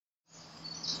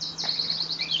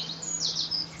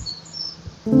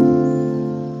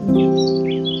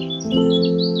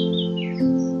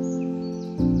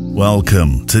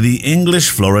Welcome to the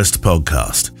English Florist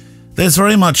Podcast. There's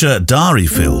very much a diary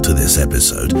feel to this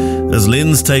episode, as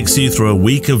Linz takes you through a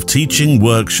week of teaching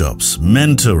workshops,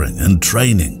 mentoring and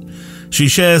training. She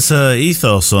shares her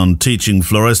ethos on teaching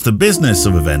florists the business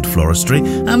of event floristry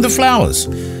and the flowers.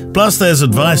 Plus there's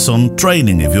advice on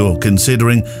training if you're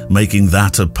considering making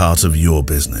that a part of your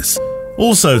business.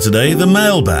 Also today, the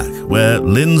mailbag, where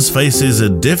Linz faces a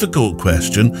difficult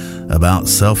question about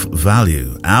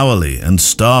self-value, hourly and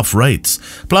staff rates.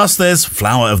 Plus there's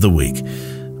Flower of the Week.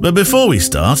 But before we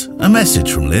start, a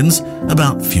message from Linz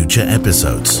about future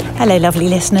episodes. Hello, lovely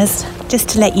listeners. Just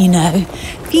to let you know,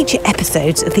 future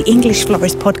episodes of the English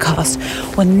Florist Podcast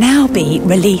will now be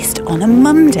released on a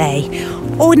Monday.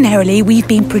 Ordinarily, we've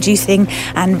been producing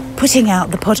and putting out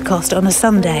the podcast on a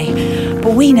Sunday,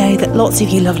 but we know that lots of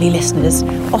you lovely listeners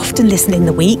often listen in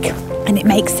the week, and it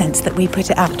makes sense that we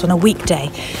put it out on a weekday.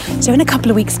 So in a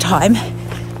couple of weeks' time,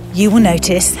 you will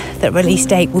notice that release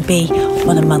date will be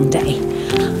on a Monday.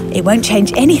 It won't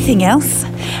change anything else,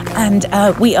 and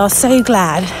we are so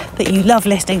glad that you love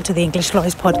listening to the English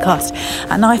Florist Podcast,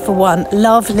 and I, for one,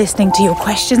 love listening to your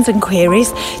questions and queries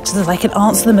so that I can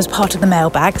answer them as part of the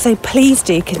mailbag. So please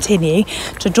do continue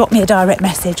to drop me a direct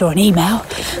message or an email,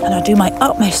 and I'll do my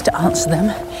utmost to answer them.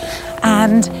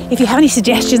 And if you have any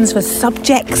suggestions for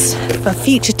subjects, for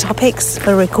future topics,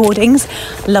 for recordings,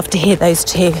 love to hear those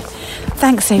too.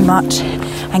 Thanks so much,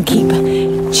 and keep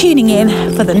tuning in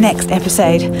for the next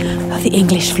episode of the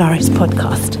English Florist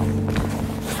Podcast.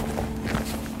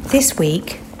 This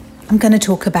week, I'm going to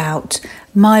talk about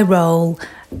my role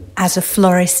as a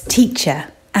florist teacher,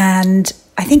 and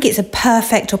I think it's a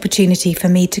perfect opportunity for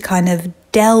me to kind of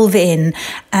delve in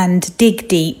and dig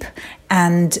deep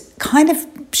and kind of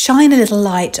shine a little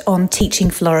light on teaching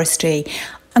floristry.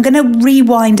 I'm going to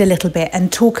rewind a little bit and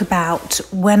talk about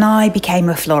when I became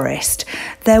a florist.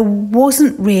 There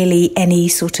wasn't really any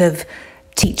sort of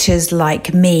teachers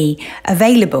like me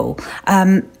available.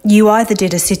 You either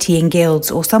did a City and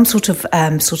Guilds or some sort of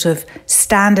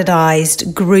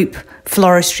standardized group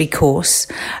floristry course,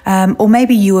 or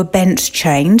maybe you were bench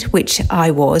trained, which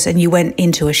I was, and you went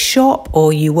into a shop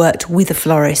or you worked with a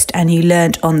florist and you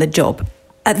learned on the job.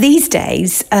 These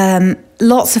days,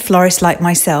 lots of florists like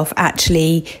myself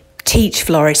actually teach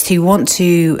florists who want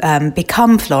to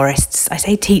become florists. I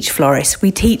say teach florists. We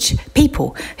teach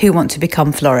people who want to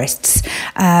become florists.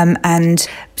 And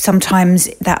sometimes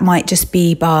that might just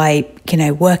be by,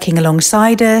 working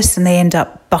alongside us, and they end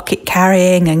up bucket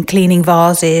carrying and cleaning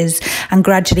vases and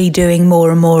gradually doing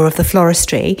more and more of the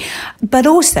floristry. But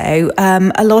also,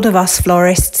 a lot of us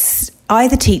florists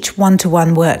either teach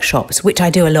one-to-one workshops, which I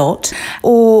do a lot,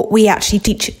 or we actually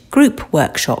teach group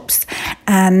workshops.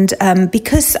 And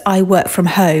because I work from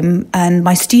home and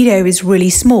my studio is really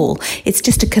small, it's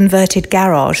just a converted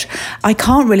garage, I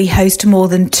can't really host more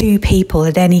than 2 people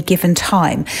at any given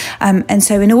time. And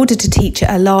so in order to teach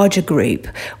a larger group,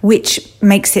 which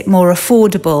makes it more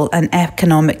affordable and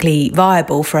economically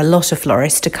viable for a lot of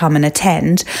florists to come and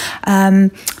attend,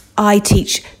 I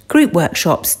teach group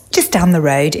workshops just down the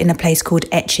road in a place called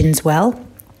Etchinswell.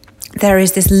 There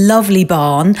is this lovely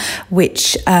barn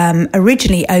which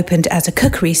originally opened as a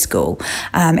cookery school.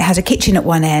 It has a kitchen at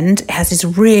one end, it has this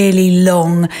really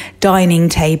long dining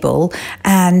table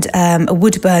and a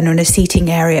wood burner and a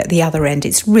seating area at the other end.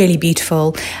 It's really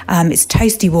beautiful. It's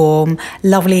toasty warm,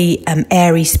 lovely,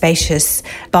 airy, spacious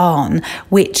barn,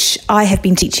 which I have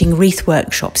been teaching wreath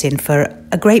workshops in for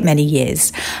a great many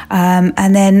years.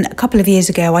 And then a couple of years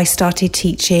ago, I started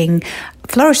teaching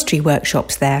floristry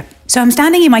workshops there. So I'm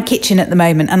standing in my kitchen at the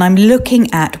moment and I'm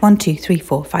looking at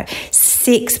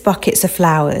 6 buckets of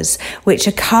flowers, which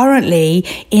are currently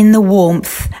in the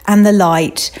warmth and the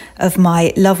light of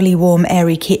my lovely, warm,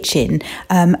 airy kitchen,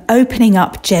 opening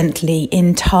up gently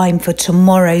in time for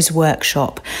tomorrow's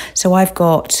workshop. So I've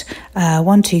got 4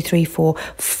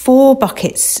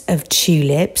 buckets of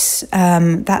tulips.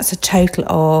 That's a total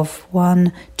of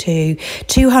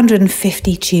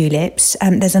 250 tulips.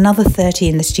 There's another 30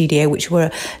 in the studio, which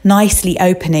were nicely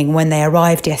opening when they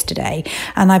arrived yesterday.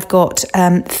 And I've got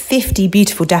 50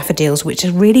 beautiful daffodils, which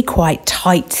are really quite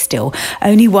tight still.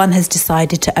 Only one has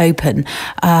decided to open.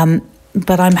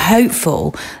 But I'm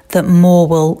hopeful that more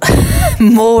will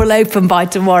open by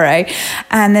tomorrow.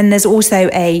 And then there's also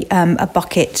a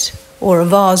bucket, or a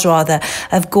vase rather,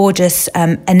 of gorgeous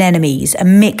anemones, a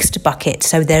mixed bucket.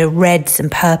 So there are reds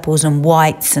and purples and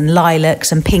whites and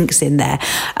lilacs and pinks in there.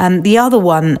 The other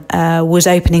one was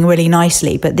opening really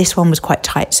nicely, but this one was quite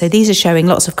tight. So these are showing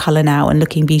lots of colour now and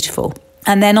looking beautiful.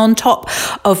 And then on top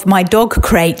of my dog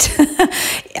crate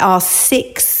are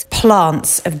 6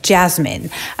 plants of jasmine.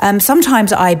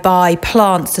 Sometimes I buy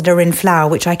plants that are in flower,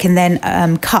 which I can then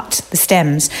cut the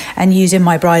stems and use in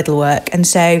my bridal work. And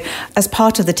so as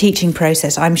part of the teaching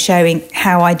process, I'm showing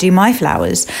how I do my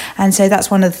flowers. And so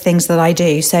that's one of the things that I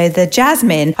do. So the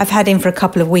jasmine I've had in for a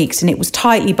couple of weeks and it was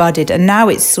tightly budded, and now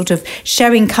it's sort of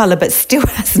showing colour but still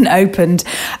hasn't opened.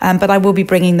 But I will be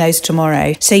bringing those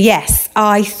tomorrow. So yes,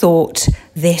 I thought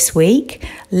this week,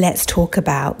 let's talk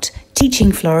about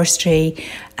teaching floristry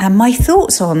and my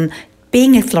thoughts on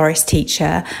being a florist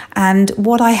teacher and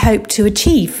what I hope to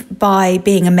achieve by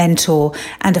being a mentor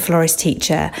and a florist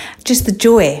teacher. Just the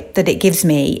joy that it gives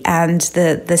me and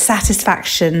the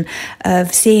satisfaction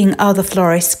of seeing other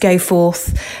florists go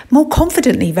forth more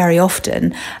confidently very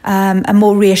often and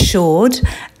more reassured.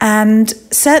 And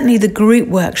certainly the group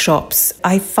workshops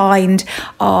I find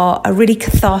are a really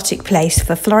cathartic place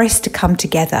for florists to come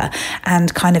together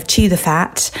and kind of chew the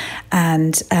fat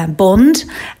and bond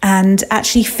and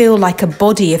actually feel like a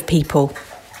body of people.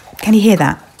 Can you hear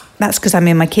that? That's because I'm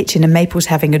in my kitchen and Maple's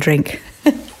having a drink.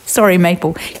 Sorry,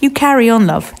 Maple. You carry on,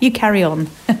 love. You carry on.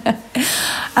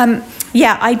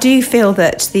 Yeah, I do feel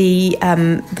that the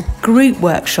group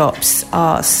workshops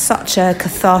are such a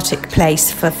cathartic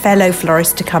place for fellow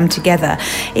florists to come together.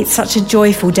 It's such a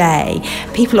joyful day.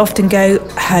 People often go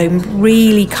home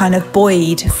really kind of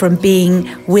buoyed from being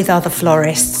with other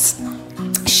florists,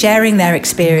 sharing their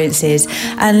experiences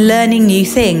and learning new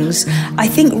things. I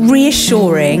think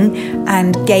reassuring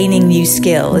and gaining new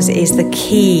skills is the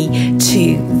key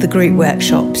to the group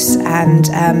workshops. And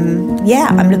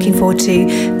I'm looking forward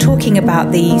to talking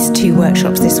about these 2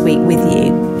 workshops this week with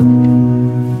you.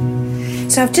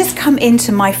 So I've just come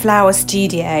into my flower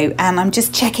studio and I'm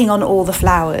just checking on all the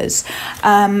flowers.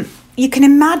 You can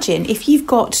imagine if you've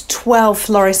got 12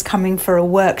 florists coming for a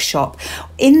workshop.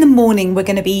 In the morning, we're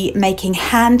going to be making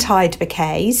hand-tied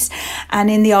bouquets.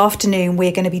 And in the afternoon,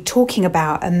 we're going to be talking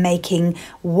about and making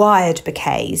wired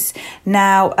bouquets.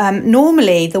 Now,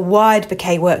 normally the wired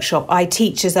bouquet workshop I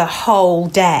teach as a whole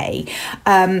day.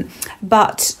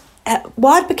 But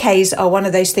wired bouquets are one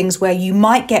of those things where you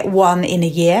might get one in a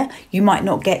year. You might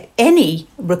not get any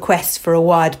requests for a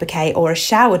wired bouquet or a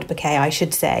showered bouquet, I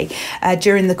should say,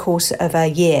 during the course of a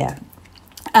year.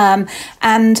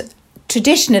 And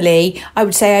traditionally, I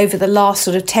would say over the last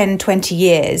sort of 10, 20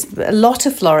 years, a lot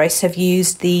of florists have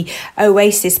used the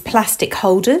Oasis plastic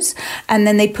holders, and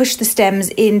then they push the stems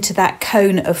into that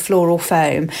cone of floral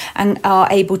foam and are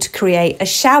able to create a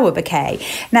shower bouquet.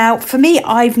 Now, for me,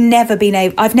 I've never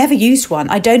used one.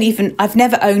 I've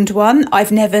never owned one.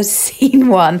 I've never seen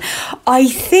one. I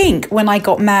think when I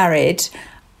got married,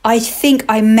 I think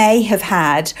I may have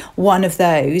had one of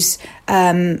those.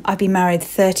 I've been married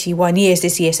 31 years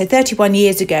this year. So 31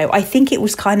 years ago, I think it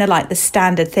was kind of like the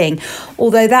standard thing.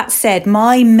 Although that said,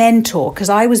 my mentor, because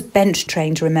I was bench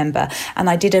trained, remember, and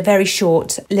I did a very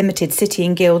short limited City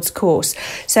and Guilds course.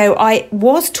 So I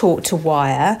was taught to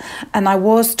wire and I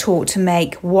was taught to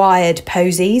make wired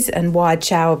posies and wired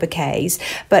shower bouquets.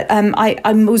 But I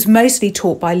was mostly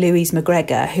taught by Louise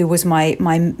McGregor, who was my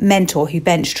mentor who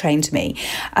bench trained me.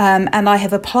 And I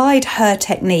have applied her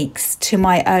techniques to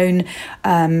my own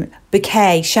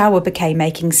shower bouquet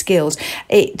making skills.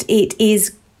 It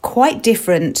is quite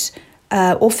different,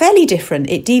 or fairly different.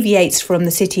 It deviates from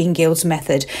the City and Guilds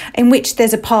method, in which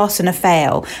there's a pass and a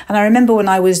fail. And I remember when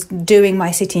I was doing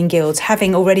my City and Guilds,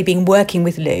 having already been working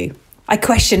with Lou, I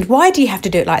questioned, why do you have to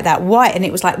do it like that? Why? And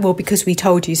it was like, well, because we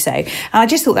told you so. And I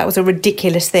just thought that was a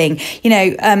ridiculous thing. You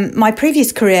know, my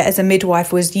previous career as a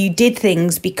midwife was you did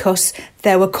things because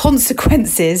there were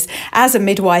consequences as a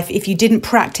midwife if you didn't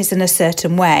practice in a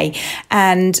certain way.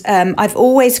 And I've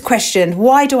always questioned,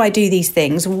 why do I do these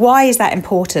things? Why is that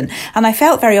important? And I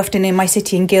felt very often in my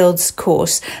City and Guilds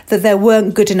course that there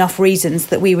weren't good enough reasons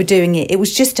that we were doing it. It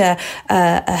was just a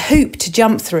hoop to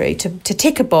jump through, to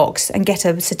tick a box and get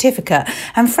a certificate.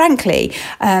 And frankly,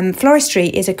 floristry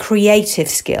is a creative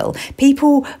skill.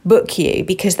 People book you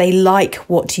because they like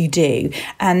what you do.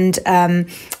 And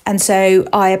so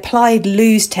I applied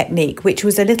Lou's technique, which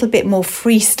was a little bit more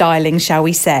freestyling, shall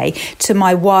we say, to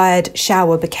my wired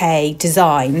shower bouquet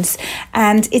designs.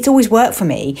 And it's always worked for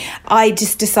me. I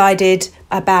just decided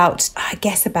about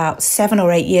 7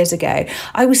 or 8 years ago,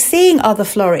 I was seeing other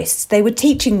florists. They were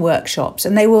teaching workshops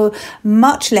and they were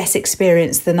much less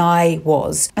experienced than I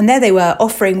was. And there they were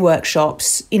offering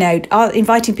workshops, you know,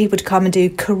 inviting people to come and do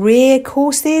career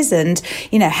courses and,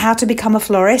 you know, how to become a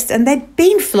florist. And they'd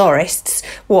been florists,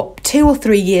 2 or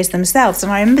 3 years themselves.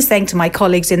 And I remember saying to my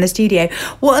colleagues in the studio,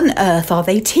 what on earth are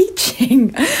they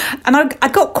teaching? And I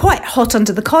got quite hot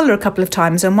under the collar a couple of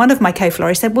times. And one of my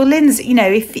co-florists said, well, Linz, you know,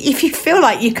 if you feel feel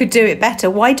like you could do it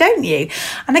better. Why don't you?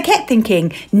 And I kept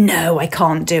thinking, no, I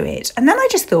can't do it. And then I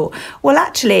just thought, well,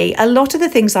 actually, a lot of the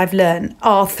things I've learned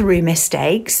are through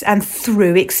mistakes and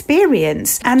through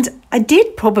experience. And I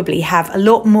did probably have a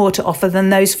lot more to offer than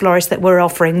those florists that were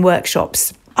offering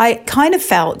workshops. I kind of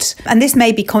felt, and this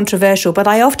may be controversial, but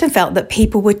I often felt that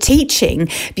people were teaching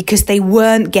because they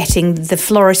weren't getting the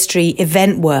floristry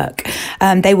event work.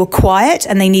 They were quiet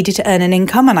and they needed to earn an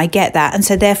income, and I get that. And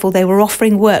so therefore they were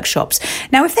offering workshops.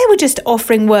 Now, if they were just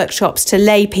offering workshops to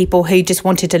lay people who just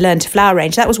wanted to learn to flower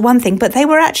arrange, that was one thing. But they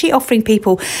were actually offering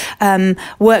people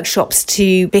workshops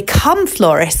to become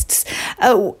florists,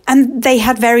 and they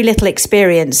had very little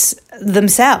experience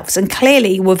themselves and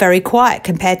clearly were very quiet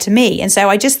compared to me. And so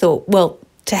I just thought, well,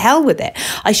 to hell with it.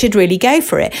 I should really go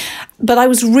for it. But I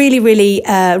was really, really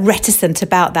reticent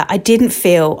about that. I didn't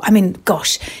feel,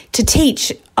 to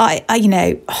teach,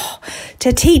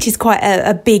 to teach is quite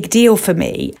a big deal for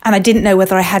me. And I didn't know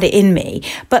whether I had it in me.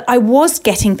 But I was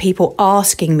getting people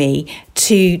asking me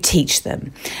to teach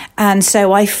them. And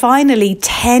so I finally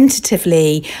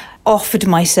tentatively offered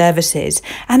my services,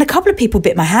 and a couple of people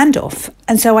bit my hand off.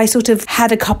 And so I sort of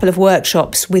had a couple of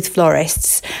workshops with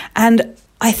florists, and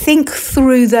I think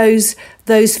through those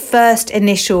first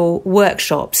initial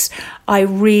workshops, I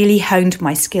really honed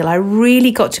my skill. I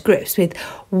really got to grips with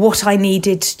what I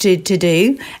needed to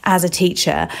do as a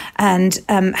teacher and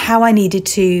how I needed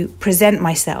to present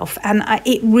myself. And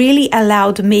it really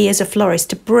allowed me as a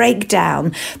florist to break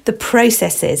down the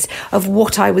processes of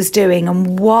what I was doing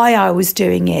and why I was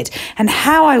doing it and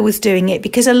how I was doing it,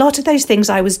 because a lot of those things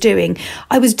I was doing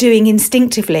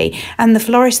instinctively. And the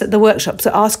florists at the workshops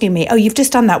are asking me, oh, you've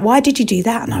just done that. Why did you do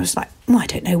that? And I was like, well, I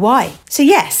don't know why. So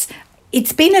yes,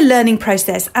 it's been a learning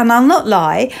process, and I'll not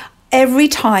lie, every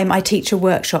time I teach a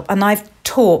workshop, and I've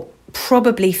taught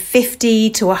probably 50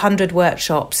 to 100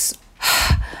 workshops,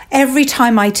 every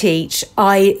time I teach,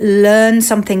 I learn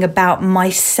something about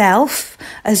myself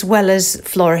as well as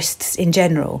florists in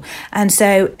general. And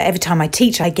so every time I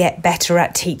teach, I get better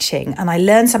at teaching, and I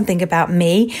learn something about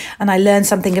me, and I learn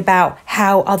something about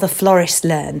how other florists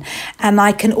learn. And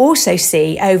I can also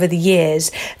see over the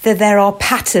years that there are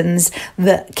patterns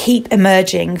that keep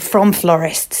emerging from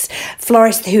florists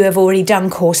who have already done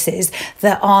courses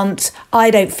that aren't,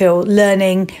 I don't feel,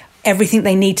 learning everything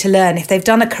they need to learn. If they've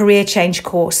done a career change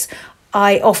course,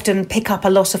 I often pick up a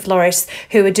lot of florists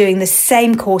who are doing the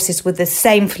same courses with the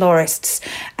same florists,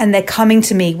 and they're coming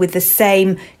to me with the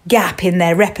same gap in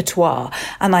their repertoire.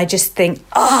 And I just think,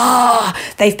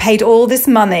 they've paid all this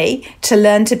money to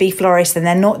learn to be florists and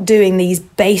they're not doing these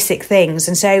basic things.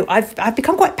 And so I've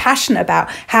become quite passionate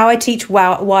about how I teach,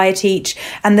 why I teach,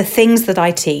 and the things that I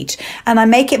teach. And I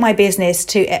make it my business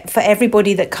for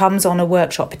everybody that comes on a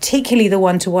workshop, particularly the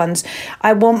one-to-ones.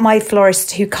 I want my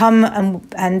florists who come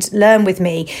and learn with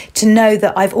me to know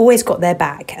that I've always got their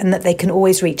back and that they can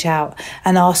always reach out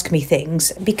and ask me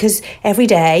things, because every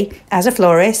day as a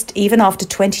florist, even after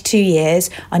 22 years,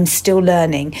 I'm still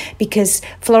learning, because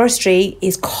floristry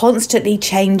is constantly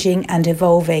changing and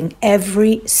evolving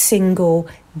every single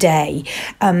day.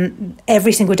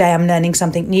 Every single day I'm learning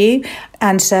something new,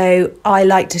 and so I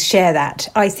like to share that.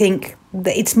 I think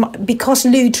that it's because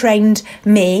Lou trained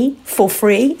me for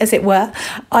free, as it were.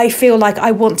 I feel like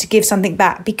I want to give something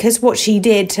back, because what she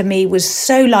did to me was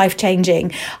so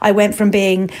life-changing. I went from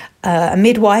being a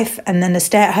midwife and then a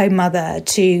stay-at-home mother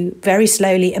to very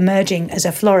slowly emerging as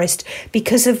a florist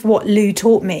because of what Lou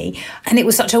taught me. And it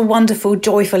was such a wonderful,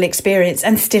 joyful experience,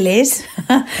 and still is.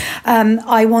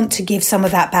 I want to give some of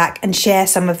that back and share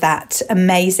some of that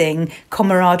amazing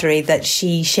camaraderie that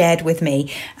she shared with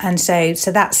me. And so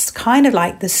that's kind of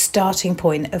like the starting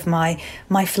point of my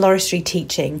floristry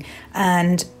teaching.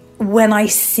 And when I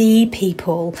see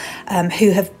people who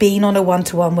have been on a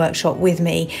one-to-one workshop with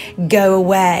me go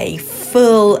away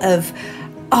full of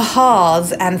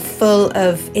ahas and full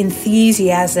of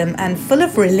enthusiasm and full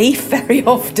of relief very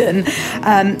often,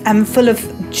 and full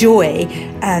of joy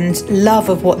and love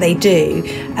of what they do,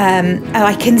 and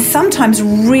I can sometimes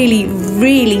really,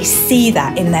 really see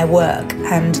that in their work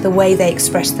and the way they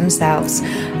express themselves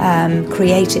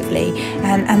creatively,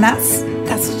 and that's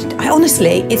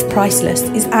honestly, it's priceless.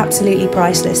 It's absolutely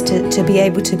priceless to be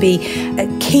able to be a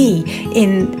key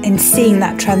in seeing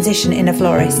that transition in a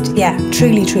florist. Yeah,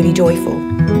 truly, truly joyful.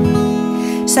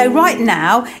 So right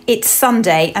now it's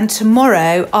Sunday, and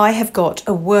tomorrow I have got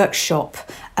a workshop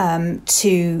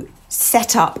to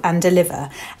set up and deliver.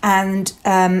 And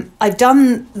I've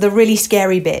done the really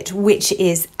scary bit, which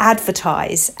is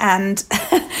advertise. And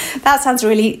that sounds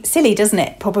really silly, doesn't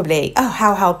it? Probably. Oh,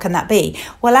 how can that be?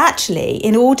 Well, actually,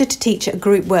 in order to teach at a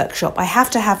group workshop, I have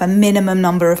to have a minimum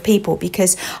number of people,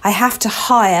 because I have to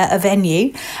hire a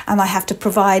venue and I have to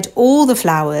provide all the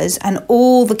flowers and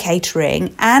all the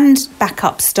catering and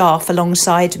backup staff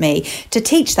alongside me to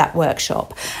teach that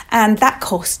workshop. And that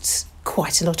costs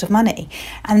quite a lot of money.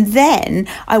 And then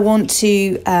I want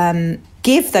to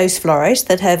give those florists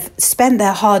that have spent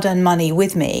their hard-earned money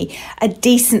with me a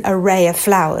decent array of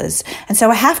flowers. And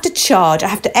so I have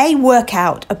to work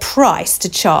out a price to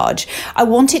charge. I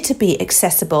want it to be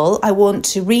accessible. I want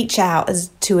to reach out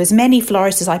to as many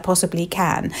florists as I possibly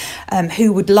can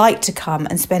who would like to come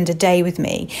and spend a day with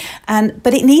me.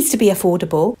 But it needs to be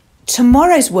affordable.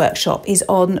 Tomorrow's workshop is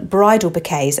on bridal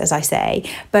bouquets, as I say,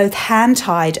 both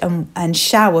hand-tied and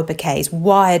shower bouquets,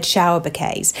 wired shower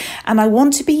bouquets. And I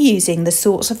want to be using the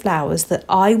sorts of flowers that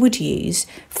I would use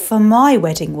for my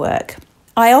wedding work.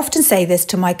 I often say this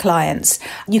to my clients.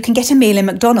 You can get a meal in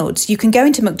McDonald's. You can go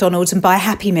into McDonald's and buy a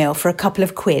Happy Meal for a couple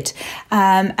of quid,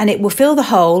 and it will fill the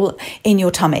hole in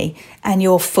your tummy and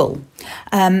you're full.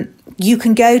 You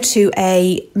can go to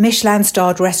a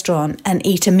Michelin-starred restaurant and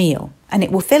eat a meal, and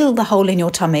it will fill the hole in your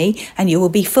tummy and you will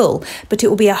be full, but it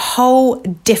will be a whole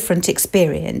different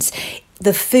experience.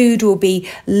 The food will be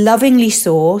lovingly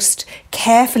sourced,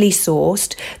 carefully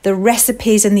sourced. The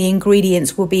recipes and the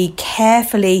ingredients will be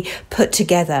carefully put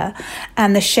together,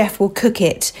 and the chef will cook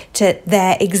it to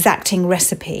their exacting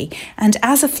recipe. And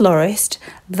as a florist,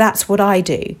 that's what I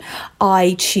do.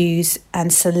 I choose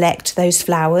and select those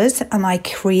flowers, and I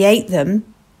create them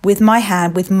with my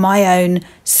hand, with my own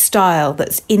style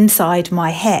that's inside my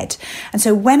head. And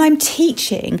so when I'm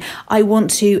teaching, I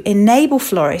want to enable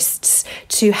florists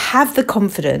to have the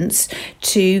confidence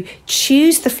to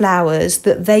choose the flowers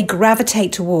that they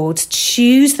gravitate towards,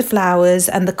 choose the flowers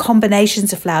and the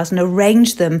combinations of flowers and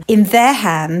arrange them in their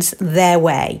hands, their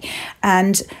way.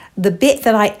 And the bit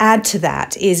that I add to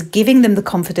that is giving them the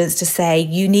confidence to say,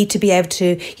 you need to be able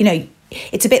to,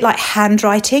 it's a bit like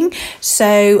handwriting.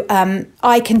 So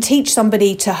I can teach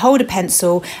somebody to hold a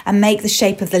pencil and make the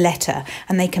shape of the letter.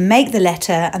 And they can make the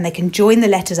letter and they can join the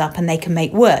letters up and they can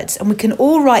make words. And we can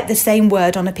all write the same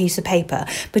word on a piece of paper,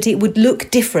 but it would look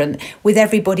different with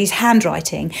everybody's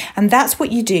handwriting. And that's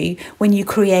what you do when you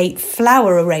create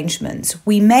flower arrangements.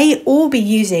 We may all be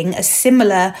using a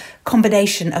similar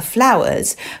combination of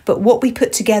flowers, but what we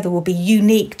put together will be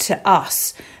unique to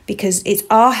us, because it's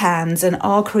our hands and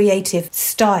our creative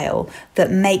style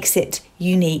that makes it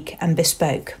unique and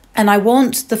bespoke. And I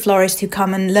want the florists who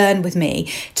come and learn with me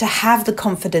to have the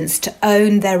confidence to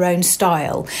own their own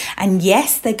style. And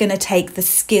yes, they're going to take the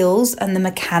skills and the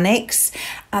mechanics,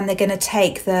 and they're going to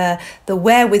take the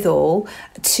wherewithal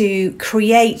to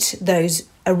create those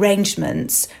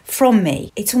arrangements from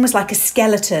me. It's almost like a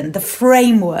skeleton, the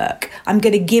framework. I'm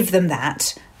going to give them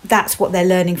that. That's what they're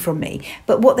learning from me.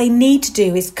 But what they need to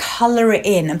do is colour it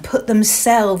in and put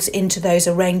themselves into those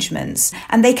arrangements.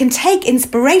 And they can take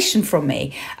inspiration from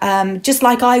me, just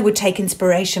like I would take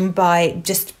inspiration by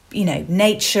just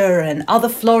nature and other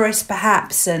florists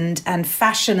perhaps, and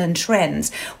fashion and trends.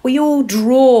 We all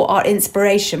draw our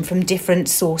inspiration from different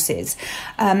sources.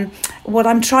 What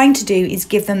I'm trying to do is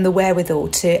give them the wherewithal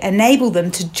to enable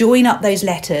them to join up those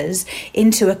letters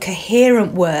into a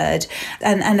coherent word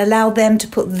and allow them to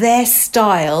put their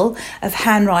style of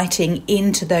handwriting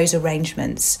into those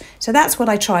arrangements. So that's what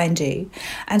I try and do.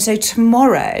 And so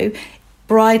tomorrow,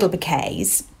 bridal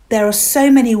bouquets, there are so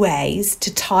many ways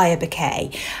to tie a bouquet.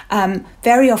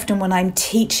 Very often when I'm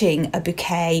teaching a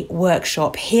bouquet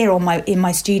workshop here in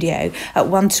my studio at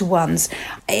one-to-ones,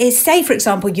 say, for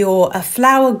example, you're a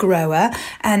flower grower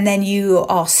and then you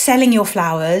are selling your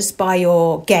flowers by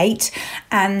your gate,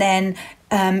 and then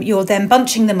you're then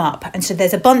bunching them up. And so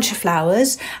there's a bunch of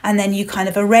flowers, and then you kind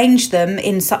of arrange them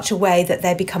in such a way that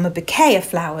they become a bouquet of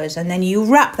flowers. And then you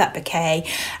wrap that bouquet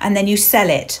and then you sell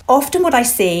it. Often what I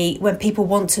see when people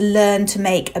want to learn to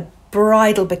make a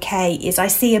bridal bouquet is I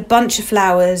see a bunch of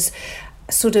flowers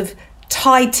sort of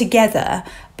tied together,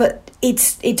 but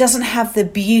it doesn't have the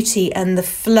beauty and the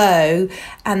flow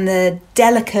and the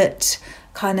delicate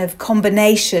kind of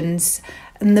combinations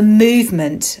and the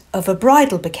movement of a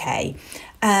bridal bouquet.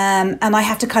 And I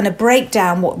have to kind of break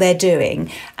down what they're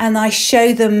doing, and I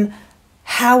show them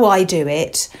how I do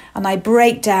it, and I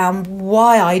break down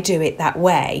why I do it that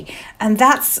way. And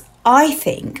that's, I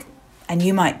think, and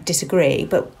you might disagree,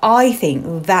 but I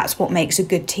think that's what makes a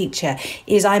good teacher,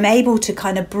 is I'm able to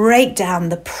kind of break down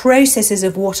the processes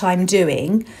of what I'm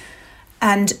doing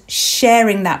and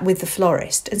sharing that with the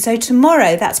florist. And so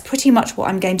tomorrow, that's pretty much what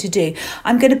I'm going to do.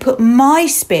 I'm going to put my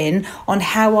spin on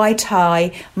how I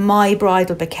tie my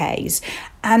bridal bouquets.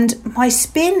 And my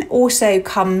spin also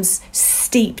comes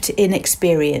steeped in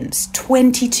experience,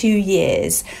 22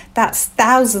 years. That's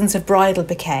thousands of bridal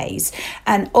bouquets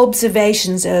and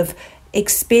observations of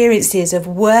experiences of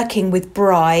working with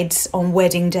brides on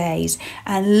wedding days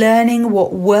and learning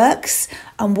what works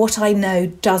and what I know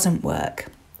doesn't work.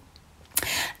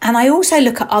 And I also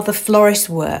look at other florist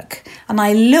work, and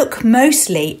I look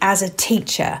mostly as a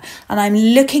teacher, and I'm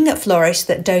looking at florists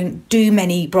that don't do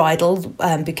many bridal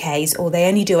bouquets, or they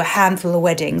only do a handful of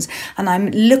weddings, and I'm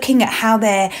looking at how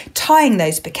they're tying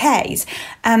those bouquets.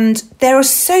 And there are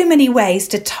so many ways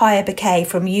to tie a bouquet,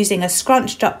 from using a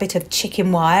scrunched up bit of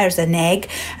chicken wire as an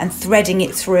egg and threading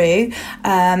it through.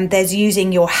 There's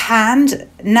using your hand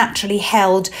naturally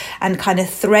held and kind of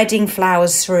threading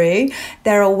flowers through.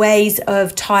 There are ways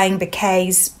of tying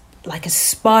bouquets like a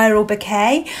spiral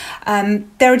bouquet.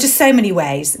 There are just so many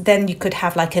ways. Then you could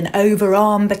have like an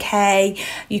overarm bouquet.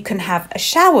 You can have a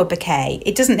shower bouquet.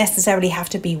 It doesn't necessarily have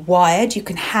to be wired. You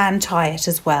can hand tie it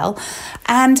as well.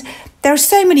 And there are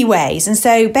so many ways. And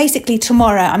so basically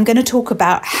tomorrow I'm going to talk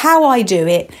about how I do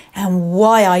it and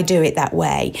why I do it that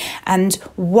way. And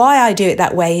why I do it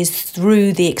that way is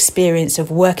through the experience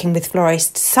of working with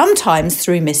florists, sometimes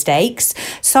through mistakes,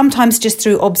 sometimes just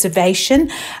through observation.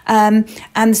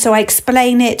 And so I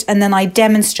explain it and then I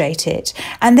demonstrate it.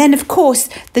 And then, of course,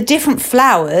 the different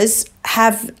flowers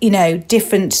have,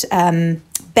 different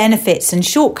benefits and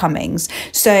shortcomings.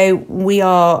 So we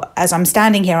are, as I'm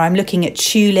standing here, I'm looking at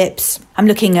tulips, I'm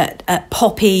looking at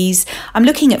poppies, I'm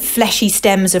looking at fleshy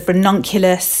stems of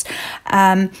ranunculus.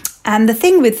 And the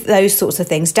thing with those sorts of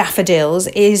things, daffodils,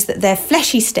 is that they're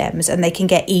fleshy stems and they can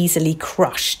get easily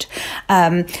crushed.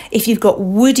 If you've got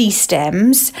woody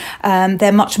stems,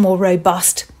 they're much more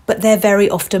robust, but they're very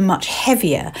often much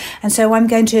heavier. And so I'm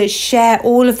going to share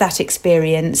all of that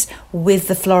experience with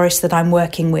the florists that I'm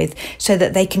working with so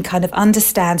that they can kind of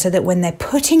understand, so that when they're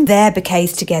putting their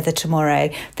bouquets together tomorrow,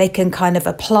 they can kind of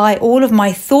apply all of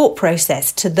my thought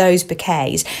process to those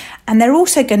bouquets. And they're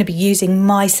also going to be using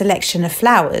my selection of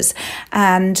flowers.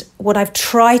 And what I've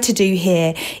tried to do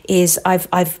here is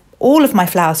I've all of my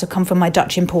flowers have come from my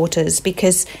Dutch importers,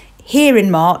 because here in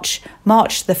March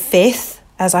the 5th,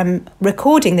 as I'm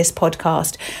recording this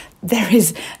podcast, there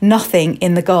is nothing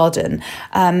in the garden.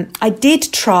 I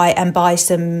did try and buy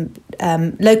some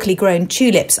locally grown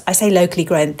tulips. I say locally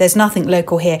grown, there's nothing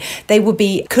local here. They would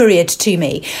be couriered to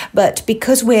me. But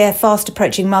because we're fast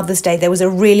approaching Mother's Day, there was a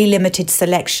really limited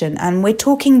selection. And we're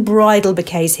talking bridal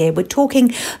bouquets here. We're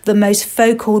talking the most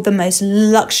focal, the most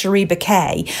luxury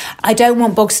bouquet. I don't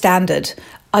want bog standard.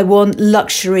 I want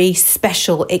luxury,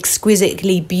 special,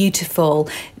 exquisitely beautiful,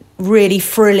 really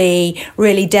frilly,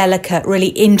 really delicate, really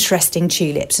interesting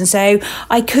tulips. And so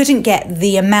I couldn't get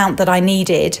the amount that I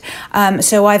needed.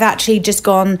 So I've actually just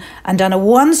gone and done a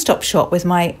one-stop shop with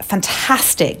my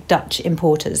fantastic Dutch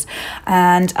importers.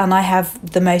 And I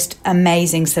have the most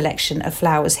amazing selection of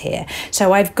flowers here.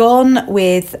 So I've gone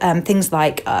with things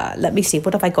like, let me see,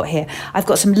 what have I got here? I've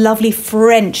got some lovely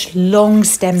French long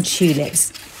stem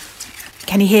tulips.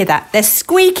 Can you hear that? They're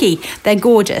squeaky. They're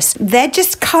gorgeous. They're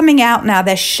just coming out now.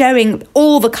 They're showing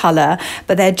all the colour,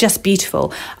 but they're just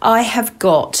beautiful. I have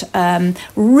got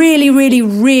really, really,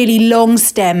 really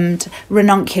long-stemmed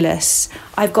ranunculus.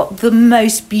 I've got the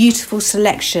most beautiful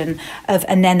selection of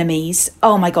anemones.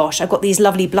 Oh my gosh, I've got these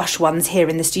lovely blush ones here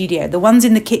in the studio. The ones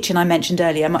in the kitchen I mentioned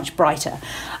earlier are much brighter.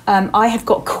 I have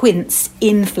got quince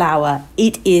in flower.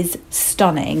 It is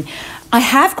stunning. I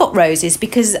have got roses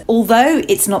because although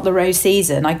it's not the rose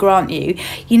season, I grant you,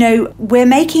 we're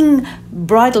making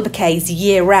bridal bouquets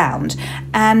year round,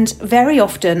 and very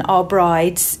often our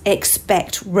brides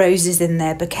expect roses in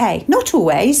their bouquet. Not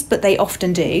always, but they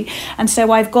often do. And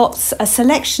so I've got a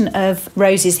selection of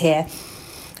roses here.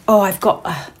 Oh, I've got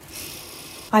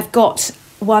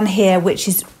one here which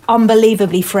is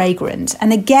unbelievably fragrant.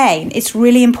 And again, it's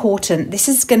really important. This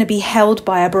is going to be held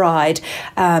by a bride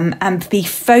and be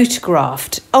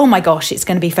photographed. Oh my gosh, it's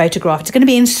going to be photographed. It's going to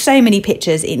be in so many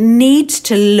pictures. It needs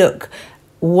to look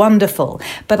wonderful,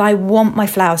 but I want my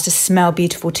flowers to smell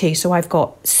beautiful too. So I've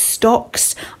got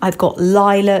stocks, I've got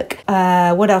lilac,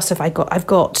 what else have I got? I've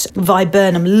got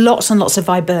viburnum, lots and lots of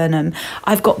viburnum.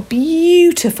 I've got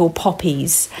beautiful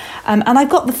poppies, and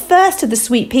I've got the first of the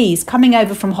sweet peas coming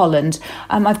over from Holland.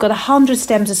 I've got 100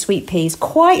 stems of sweet peas,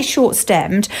 quite short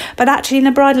stemmed, but actually in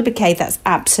a bridal bouquet that's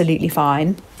absolutely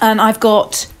fine. And I've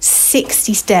got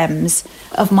 60 stems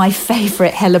of my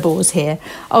favourite hellebores here.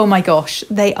 Oh my gosh,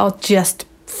 they are just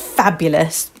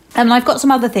fabulous. And I've got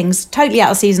some other things totally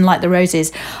out of season, like the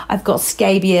roses. I've got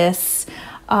scabious.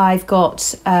 I've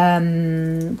got,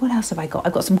 what else have I got?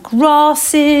 I've got some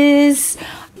grasses.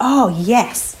 Oh,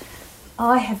 yes.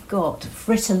 I have got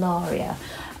fritillaria.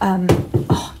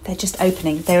 They're just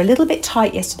opening. They're a little bit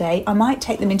tight yesterday. I might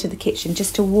take them into the kitchen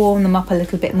just to warm them up a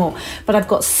little bit more. But I've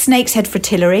got snake's head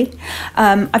fritillary.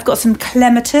 I've got some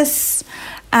clematis.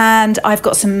 And I've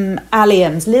got some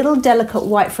alliums, little delicate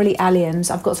white frilly alliums.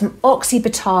 I've got some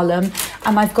oxybatalum,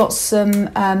 and I've got some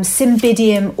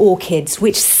cymbidium orchids,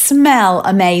 which smell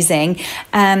amazing.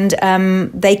 And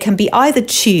they can be either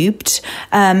tubed,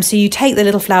 so you take the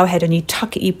little flower head and you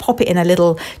tuck it, you pop it in a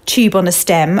little tube on a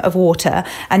stem of water,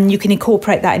 and you can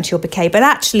incorporate that into your bouquet. But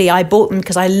actually, I bought them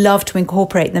because I love to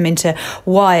incorporate them into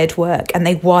wired work, and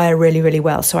they wire really, really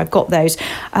well. So I've got those.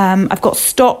 I've got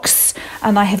stocks,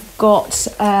 and I have got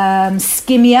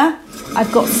skimmia.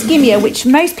 I've got skimmia, which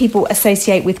most people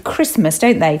associate with Christmas,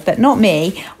 don't they? But not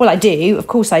me. Well, I do, of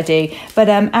course I do. But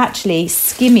actually,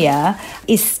 skimmia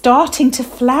is starting to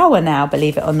flower now,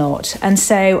 believe it or not. And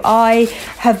so I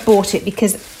have bought it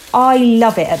because I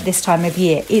love it at this time of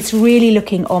year. It's really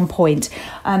looking on point.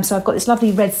 So I've got this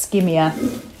lovely red skimmia.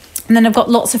 And then I've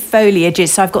got lots of foliages.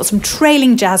 So I've got some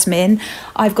trailing jasmine.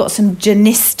 I've got some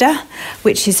genista,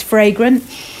 which is fragrant.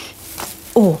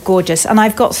 Oh, gorgeous. And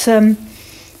I've got some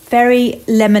very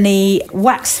lemony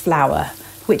wax flower,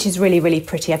 which is really, really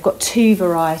pretty. I've got 2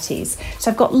 varieties.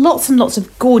 So I've got lots and lots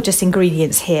of gorgeous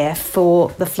ingredients here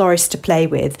for the florist to play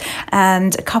with,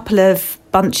 and a couple of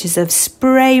bunches of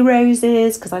spray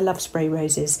roses, because I love spray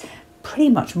roses pretty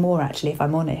much more, actually, if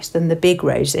I'm honest, than the big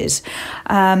roses.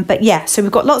 But yeah, so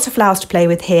we've got lots of flowers to play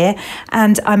with here,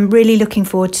 and I'm really looking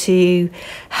forward to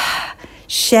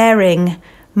sharing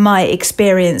my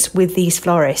experience with these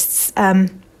florists.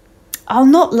 I'll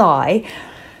not lie,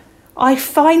 I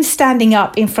find standing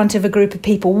up in front of a group of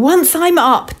people, once I'm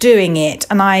up doing it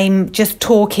and I'm just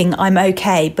talking, I'm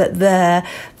okay, but the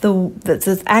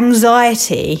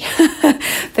anxiety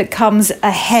that comes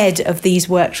ahead of these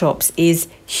workshops is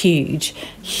huge.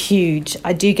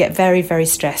 I do get very, very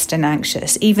stressed and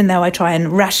anxious, even though I try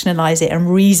and rationalise it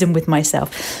and reason with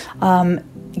myself. I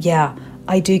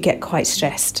do get quite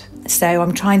stressed. So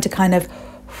I'm trying to kind of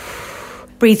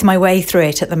breathe my way through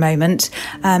it at the moment,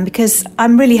 because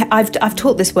I've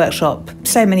taught this workshop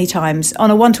so many times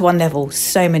on a one-to-one level,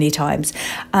 so many times,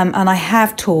 and I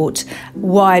have taught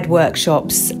wired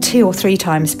workshops 2 or 3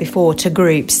 times before to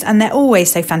groups, and they're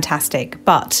always so fantastic.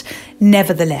 But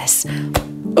nevertheless,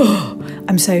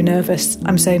 I'm so nervous.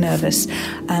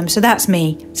 So that's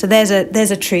me. So there's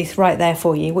a truth right there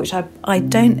for you, which I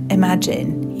don't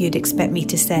imagine you'd expect me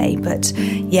to say, but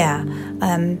yeah,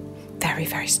 very,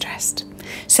 very stressed.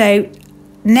 So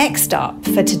next up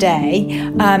for today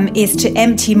is to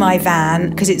empty my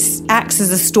van, because it acts as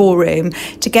a storeroom,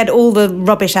 to get all the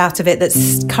rubbish out of it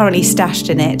that's currently stashed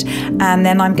in it. And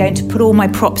then I'm going to put all my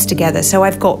props together. So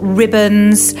I've got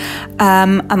ribbons,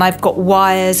 and I've got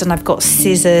wires, and I've got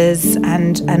scissors,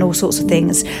 and all sorts of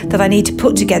things that I need to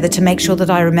put together to make sure that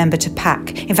I remember to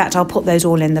pack. In fact, I'll put those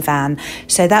all in the van.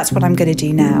 So that's what I'm going to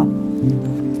do now.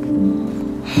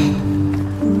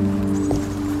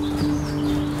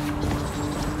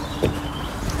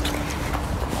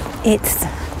 It's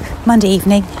Monday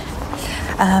evening,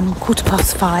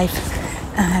 5:15,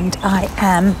 and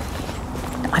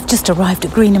I've just arrived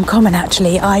at Greenham Common,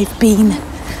 actually. I've been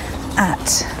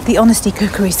at the Honesty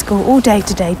Cookery School all day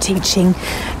today, teaching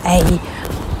a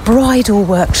bridal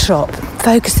workshop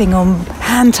focusing on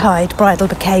hand-tied bridal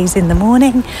bouquets in the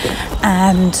morning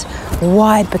and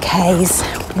wired bouquets,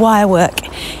 wire work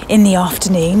in the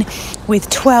afternoon, with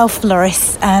 12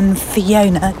 florists and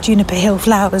Fiona, Juniper Hill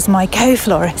Flowers, my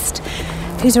co-florist,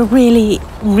 who's a really,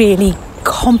 really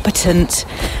competent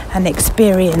and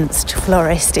experienced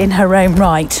florist in her own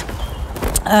right.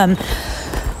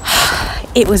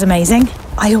 It was amazing.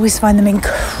 I always find them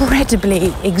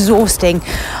incredibly exhausting.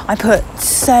 I put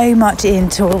so much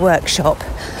into a workshop.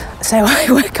 So I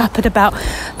woke up at about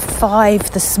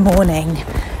 5 this morning,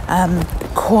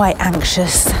 quite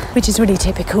anxious, which is really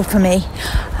typical for me.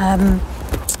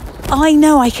 I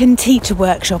know I can teach a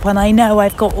workshop, and I know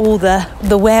I've got all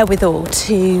the wherewithal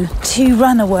to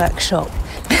run a workshop.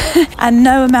 And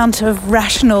no amount of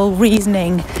rational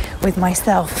reasoning with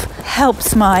myself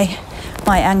helps my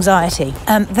anxiety.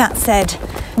 That said,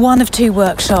 1 of 2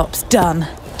 workshops done.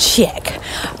 Check.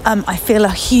 I feel a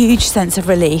huge sense of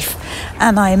relief,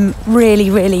 and I'm really,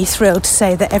 really thrilled to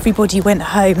say that everybody went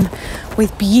home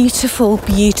with beautiful,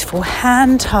 beautiful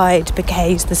hand-tied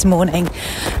bouquets this morning,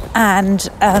 and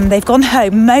they've gone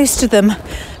home, most of them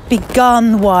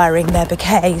begun wiring their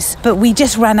bouquets, but we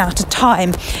just ran out of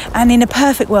time. And in a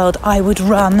perfect world, I would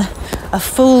run a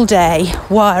full day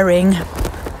wiring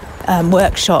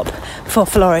workshop for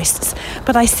florists,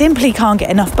 but I simply can't get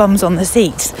enough bums on the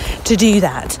seats to do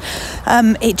that.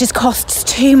 It just costs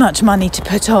too much money to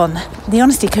put on. The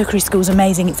Honesty Cookery School is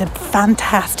amazing. It's a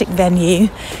fantastic venue.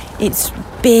 It's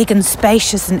big and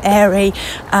spacious and airy.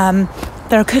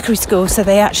 They're a cookery school, so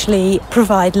they actually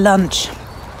provide lunch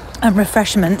and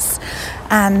refreshments,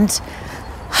 and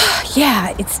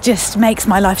it just makes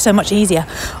my life so much easier.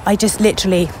 I just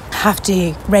literally have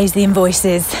to raise the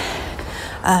invoices,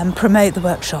 promote the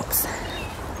workshops.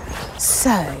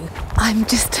 So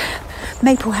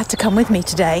Maple had to come with me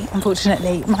today.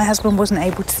 Unfortunately, my husband wasn't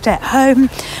able to stay at home.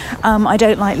 I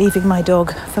don't like leaving my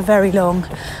dog for very long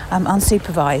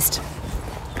unsupervised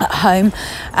at home,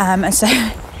 and so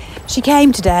she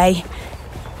came today,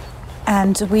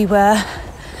 and we were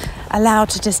allowed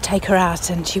to just take her out,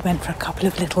 and she went for a couple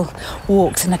of little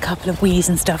walks and a couple of wees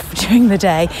and stuff during the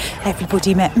day.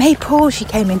 Everybody met Maple. She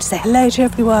came in to say hello to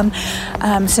everyone.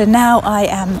 So now I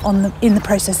am in the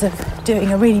process of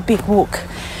doing a really big walk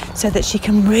so that she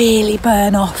can really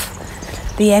burn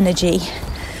off the energy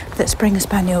that Springer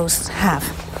Spaniels have.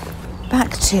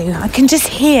 I can just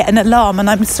hear an alarm, and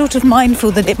I'm sort of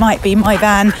mindful that it might be my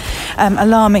van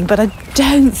alarming, but I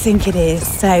don't think it is.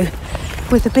 So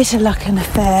with a bit of luck and a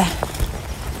fair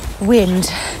wind,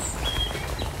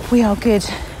 we are good.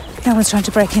 No one's trying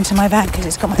to break into my van because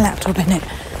it's got my laptop in it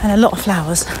and a lot of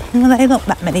flowers. Well, they're not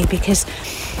that many because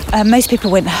most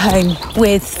people went home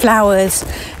with flowers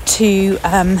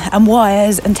and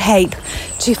wires and tape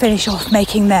to finish off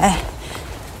making their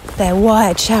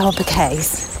wired shower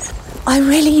bouquets. I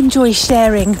really enjoy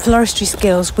sharing floristry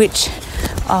skills which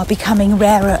are becoming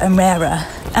rarer and rarer,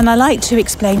 and I like to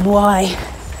explain why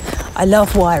I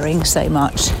love wiring so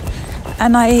much,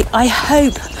 and I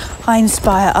hope I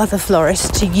inspire other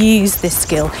florists to use this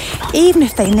skill, even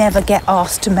if they never get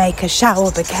asked to make a shower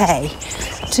bouquet,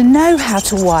 to know how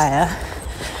to wire,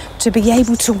 to be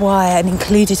able to wire and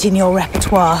include it in your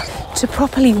repertoire, to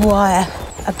properly wire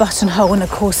a buttonhole and a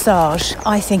corsage,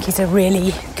 I think is a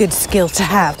really good skill to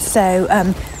have. So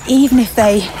even if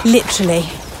they literally,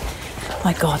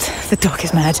 my God, the dog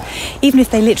is mad. Even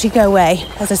if they literally go away,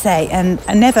 as I say, and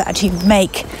never actually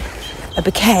make a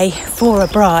bouquet for a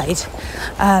bride,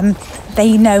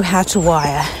 they know how to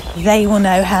wire. They will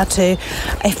know how to,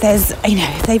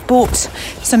 if they've bought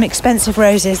some expensive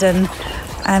roses and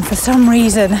for some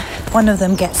reason one of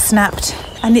them gets snapped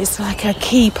and it's like a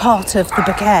key part of the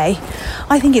bouquet,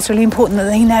 I think it's really important that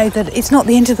they know that it's not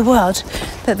the end of the world,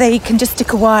 that they can just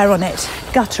stick a wire on it,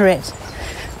 gutter it,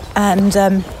 and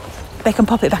they can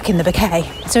pop it back in the bouquet.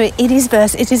 So it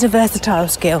is a versatile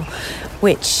skill,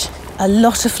 which a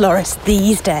lot of florists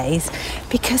these days,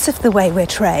 because of the way we're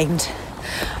trained,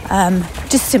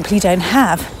 just simply don't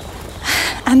have.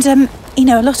 And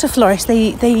a lot of florists,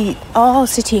 they are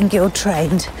City and Guild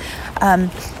trained,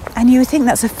 and you would think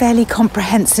that's a fairly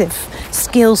comprehensive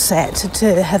skill set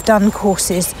to have done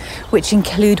courses which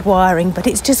include wiring, but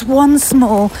it's just one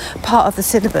small part of the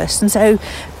syllabus. And so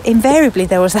invariably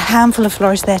there was a handful of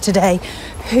florists there today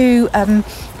who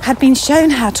had been shown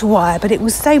how to wire, but it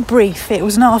was so brief. It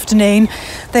was an afternoon.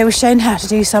 They were shown how to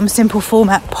do some simple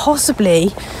format,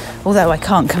 possibly, although I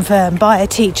can't confirm, by a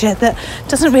teacher that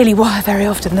doesn't really wire very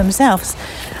often themselves.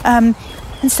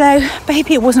 And so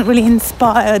maybe it wasn't really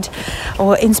inspired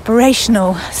or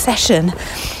inspirational session,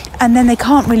 and then they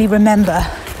can't really remember.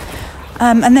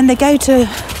 And then they go to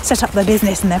set up their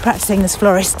business and they're practicing as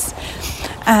florists,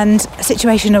 and a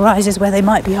situation arises where they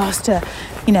might be asked to,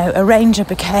 arrange a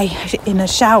bouquet in a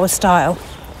shower style.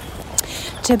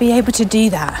 To be able to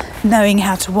do that, knowing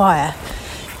how to wire,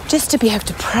 just to be able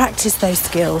to practice those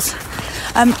skills.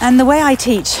 And the way I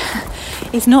teach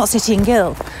is not City and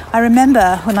Guild. I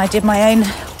remember when I did my own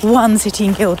one City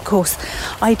and Guild course,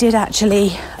 I did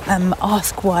actually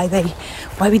ask why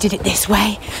we did it this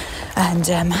way, and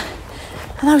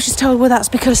I was just told, well, that's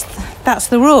because that's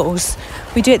the rules.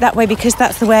 We do it that way because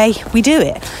that's the way we do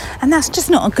it, and that's just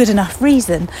not a good enough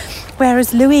reason.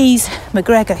 Whereas Louise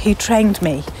McGregor, who trained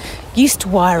me, used to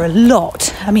wire a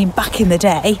lot. Back in the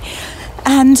day.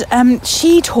 And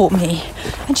she taught me,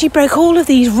 and she broke all of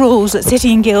these rules that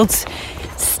City and Guilds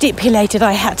stipulated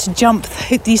I had to jump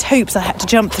these hoops I had to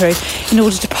jump through in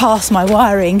order to pass my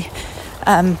wiring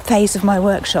phase of my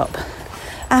workshop.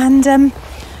 And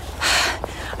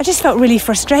I just felt really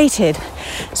frustrated.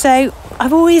 So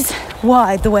I've always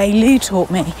wired the way Lou taught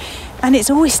me, And it's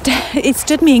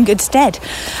stood me in good stead.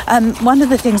 One of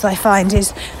the things I find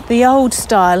is the old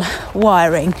style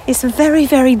wiring is a very,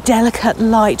 very delicate,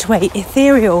 lightweight,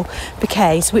 ethereal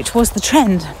bouquets, which was the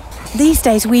trend. These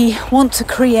days we want to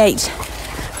create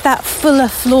that fuller,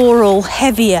 floral,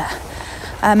 heavier,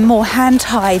 more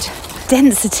hand-tied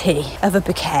density of a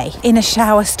bouquet in a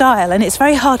shower style, and it's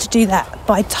very hard to do that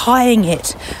by tying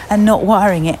it and not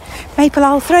wiring it. Maple,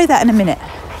 I'll throw that in a minute.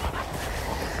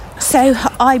 So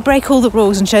I break all the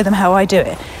rules and show them how I do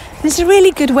it. And it's a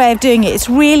really good way of doing it. It's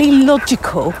really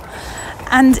logical,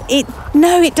 and it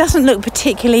doesn't look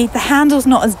particularly, the handle's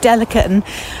not as delicate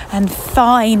and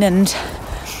fine and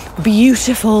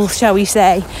beautiful, shall we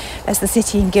say, as the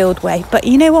City and Guild way. But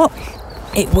you know what?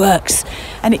 It works,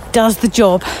 and it does the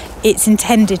job it's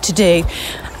intended to do.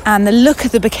 And the look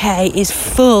of the bouquet is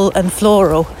full and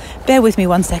floral. Bear with me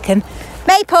 1 second.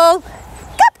 Maple!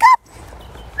 Cup, cup!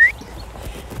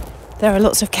 There are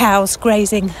lots of cows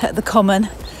grazing at the common.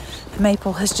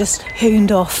 Maple has just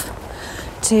hooned off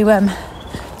to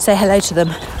say hello to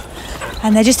them.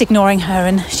 And they're just ignoring her,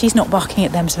 and she's not barking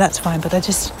at them, so that's fine. But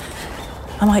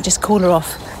I might just call her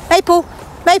off. Maple!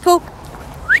 Maple!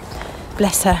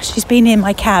 Bless her. She's been in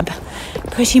my cab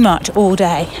pretty much all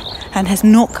day and has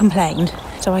not complained,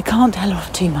 so I can't tell her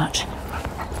off too much.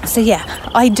 So yeah,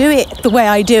 I do it the way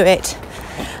I do it.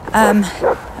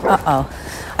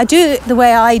 I do it the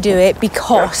way I do it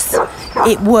because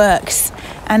it works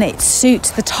and it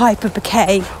suits the type of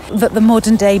bouquet that the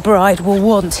modern day bride will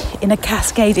want in a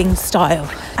cascading style.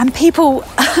 And people,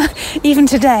 even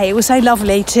today, it was so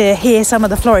lovely to hear some of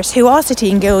the florists who are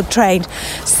City and Guild trained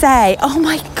say, "Oh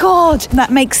my God, that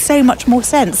makes so much more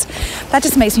sense." That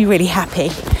just makes me really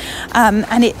happy.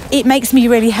 And it makes me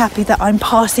really happy that I'm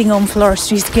passing on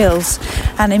floristry skills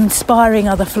and inspiring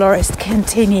other florists to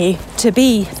continue to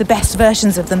be the best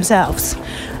versions of themselves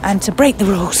and to break the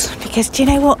rules. Because do you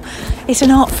know what? It's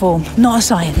an art form, not a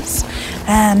science.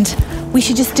 And we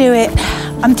should just do it.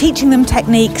 I'm teaching them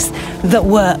techniques that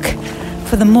work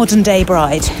for the modern day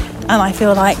bride. And I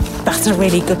feel like that's a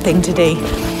really good thing to do.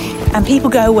 And people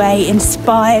go away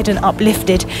inspired and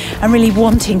uplifted and really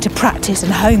wanting to practice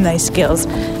and hone those skills.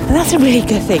 And that's a really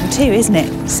good thing too, isn't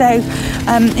it? So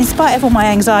in spite of all my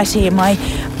anxiety and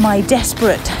my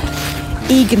desperate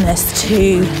eagerness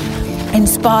to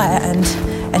inspire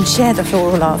and share the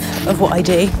floral love of what I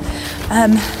do,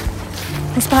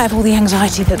 in spite of all the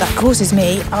anxiety that causes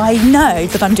me, I know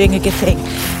that I'm doing a good thing.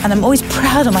 And I'm always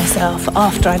proud of myself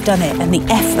after I've done it, and the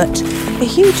effort, a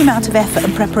huge amount of effort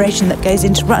and preparation that goes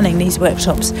into running these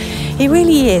workshops. It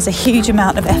really is a huge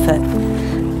amount of effort.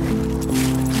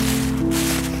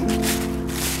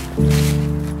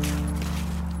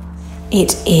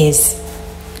 It is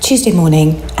Tuesday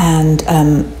morning, and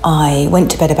I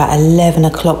went to bed about 11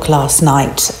 o'clock last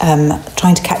night,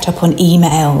 trying to catch up on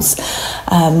emails,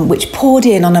 which poured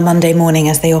in on a Monday morning,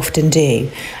 as they often do.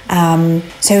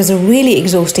 So it was a really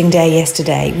exhausting day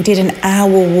yesterday. We did an hour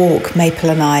walk, Maple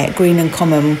and I, at Green and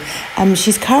Common.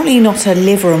 She's currently not a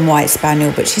liver and white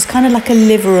spaniel, but she's kind of like a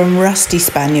liver and rusty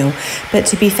spaniel. But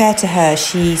to be fair to her,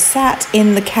 she sat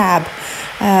in the cab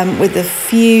with a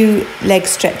few leg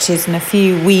stretches and a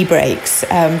few wee breaks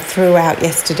throughout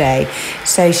yesterday.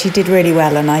 So she did really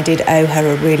well, and I did owe her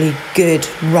a really good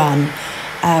run.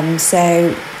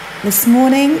 So this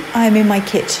morning I'm in my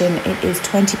kitchen. It is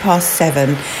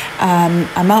 7:20.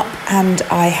 I'm up and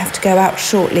I have to go out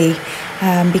shortly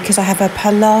because I have a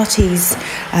Pilates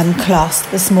class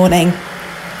this morning.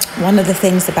 One of the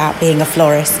things about being a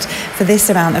florist for this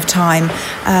amount of time,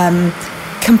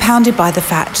 compounded by the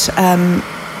fact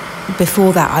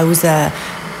before that I was a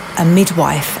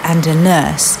midwife and a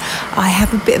nurse, I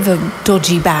have a bit of a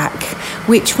dodgy back,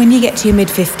 which when you get to your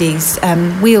mid-50s,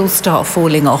 wheels start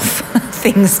falling off,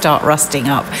 things start rusting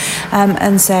up.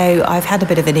 And so I've had a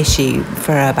bit of an issue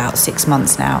for about 6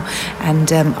 months now,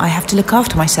 and I have to look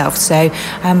after myself. So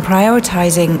I'm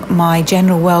prioritising my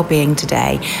general well-being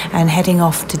today and heading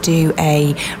off to do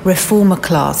a reformer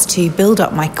class to build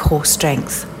up my core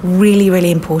strength. Really,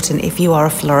 really important if you are a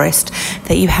florist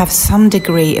that you have some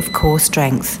degree of core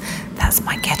strength. That's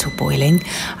my kettle boiling.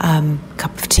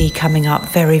 Cup of tea coming up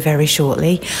very, very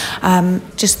shortly.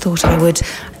 Just thought I would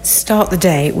start the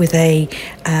day with a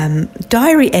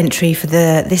diary entry for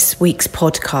this week's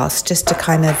podcast, just to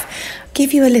kind of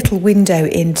give you a little window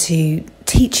into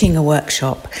teaching a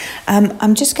workshop. I'm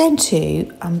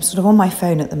sort of on my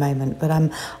phone at the moment, but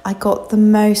I got the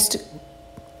most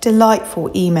delightful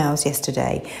emails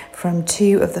yesterday from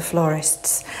two of the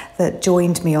florists that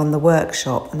joined me on the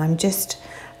workshop, and I'm just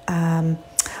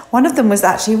One of them was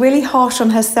actually really harsh on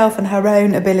herself and her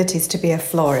own abilities to be a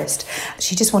florist.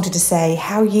 She just wanted to say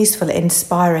how useful and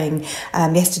inspiring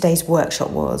yesterday's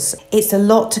workshop was. It's a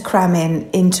lot to cram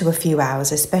into a few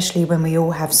hours, especially when we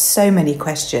all have so many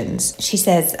questions. She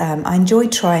says, I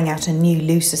enjoyed trying out a new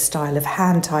looser style of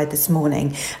hand-tied this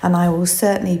morning, and I will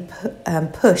certainly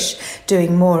push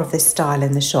doing more of this style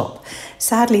in the shop.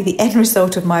 Sadly, the end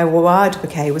result of my wired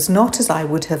bouquet was not as I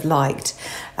would have liked.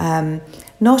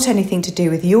 Not anything to do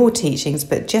with your teachings,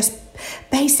 but just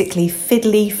basically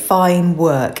fiddly fine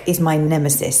work is my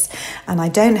nemesis, and I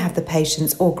don't have the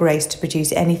patience or grace to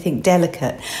produce anything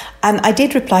delicate. And I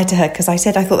did reply to her because I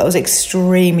said I thought that was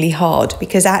extremely hard,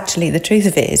 because actually the truth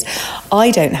of it is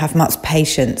I don't have much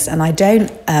patience, and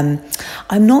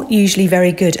I'm not usually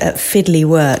very good at fiddly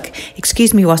work.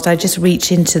 Excuse me whilst I just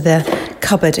reach into the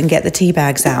cupboard and get the tea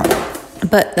bags out.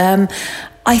 But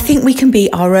I think we can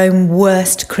be our own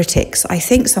worst critics. I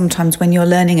think sometimes when you're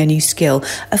learning a new skill,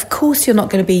 of course you're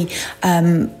not going to be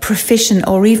proficient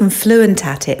or even fluent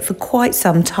at it for quite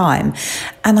some time.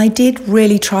 And I did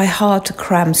really try hard to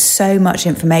cram so much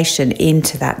information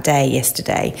into that day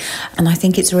yesterday. And I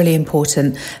think it's really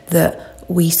important that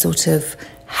we sort of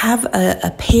have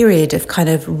a period of kind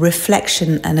of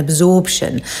reflection and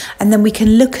absorption, and then we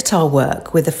can look at our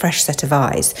work with a fresh set of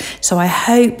eyes. So I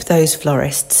hope those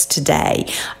florists today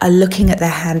are looking at their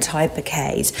hand-tied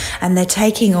bouquets and they're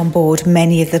taking on board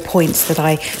many of the points that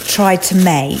I tried to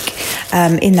make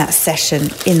in that session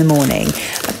in the morning.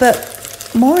 But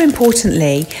more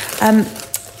importantly,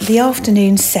 the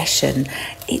afternoon session,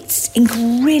 it's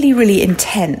really, really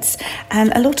intense,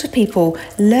 and a lot of people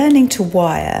learning to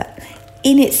wire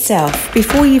in itself,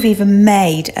 before you've even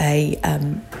made a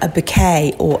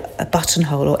bouquet or a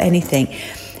buttonhole or anything,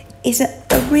 is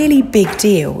a really big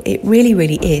deal. It really,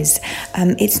 really is.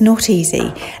 It's not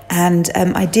easy. And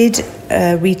I did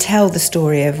retell the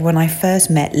story of when I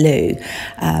first met Lou,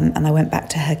 and I went back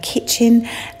to her kitchen,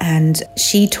 and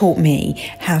she taught me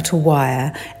how to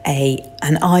wire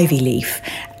an ivy leaf,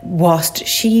 whilst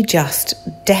she just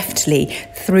deftly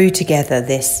threw together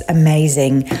this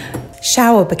amazing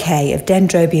shower bouquet of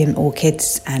dendrobium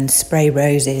orchids and spray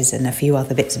roses and a few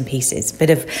other bits and pieces. Bit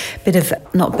of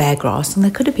not bear grass, and there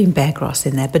could have been bear grass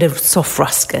in there, bit of soft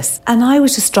ruscus. And I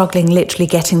was just struggling literally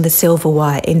getting the silver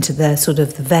wire into the sort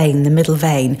of the middle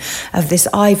vein of this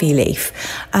ivy leaf.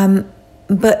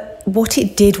 But what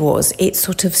it did was it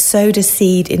sort of sowed a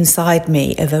seed inside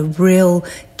me of a real,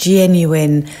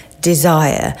 genuine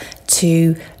desire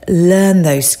to learn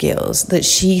those skills that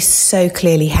she so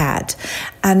clearly had.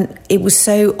 And it was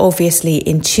so obviously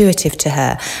intuitive to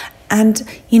her. And,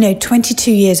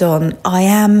 22 years on, I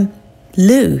am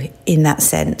Lou in that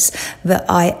sense, that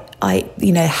I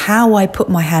how I put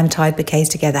my hand-tied bouquets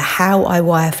together, how I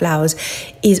wire flowers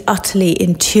is utterly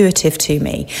intuitive to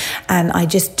me. And I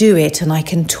just do it, and I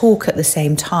can talk at the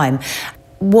same time.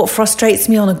 What frustrates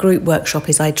me on a group workshop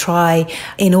is I try,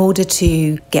 in order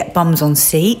to get bums on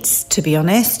seats, to be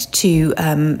honest, to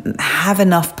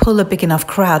pull a big enough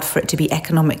crowd for it to be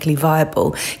economically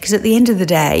viable. Because at the end of the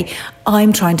day,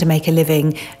 I'm trying to make a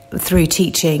living through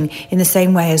teaching in the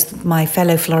same way as my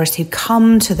fellow florists who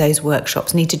come to those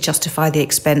workshops need to justify the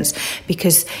expense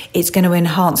because it's going to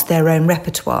enhance their own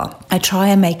repertoire. I try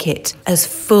and make it as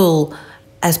full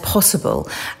as possible,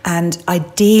 and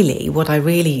ideally what I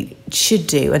really should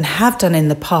do and have done in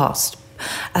the past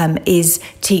is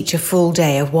teach a full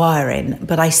day of wiring,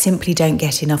 but I simply don't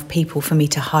get enough people for me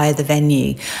to hire the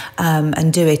venue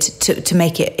and do it to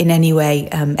make it in any way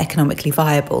economically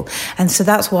viable. And so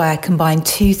that's why I combine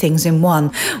two things in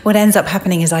one. What ends up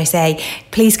happening is I say,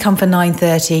 please come for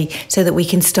 9:30 so that we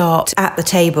can start at the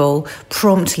table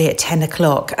promptly at 10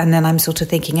 o'clock. And then I'm sort of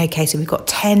thinking, okay, so we've got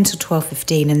 10 to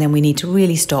 12:15, and then we need to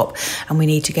really stop and we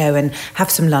need to go and have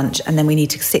some lunch, and then we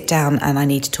need to sit down and I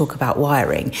need to talk about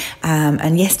wiring.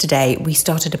 And yesterday we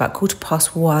started about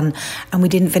 1:15 and we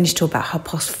didn't finish till about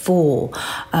 4:30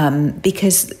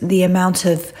 because the amount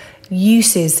of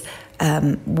uses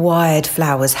wired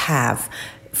flowers have,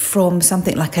 from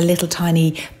something like a little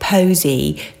tiny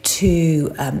posy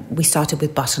to we started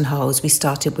with buttonholes, we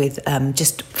started with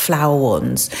just flower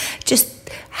wands, just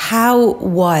how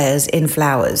wires in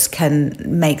flowers can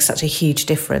make such a huge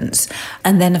difference.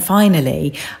 And then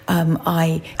finally,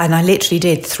 I literally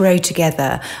did throw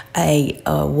together a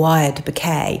wired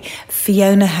bouquet.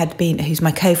 Fiona who's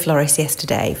my co-florist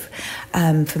yesterday,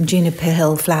 from Juniper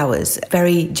Hill Flowers,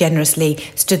 very generously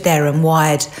stood there and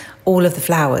wired all of the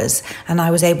flowers, and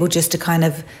I was able just to kind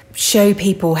of show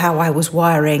people how I was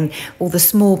wiring all the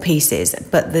small pieces,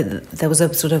 but there was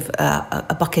a sort of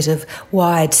a bucket of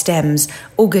wired stems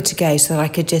all good to go, so that I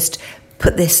could just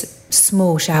put this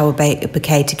small shower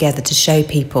bouquet together to show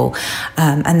people,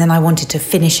 and then I wanted to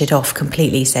finish it off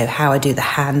completely. So how I do the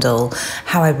handle,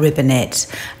 how I ribbon it,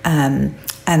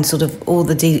 and sort of all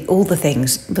the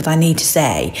things that I need to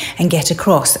say and get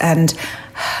across. And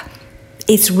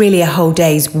it's really a whole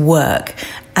day's work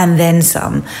and then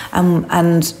some.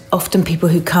 And often people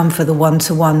who come for the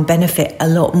one-to-one benefit a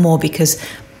lot more because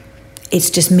it's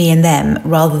just me and them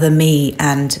rather than me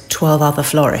and 12 other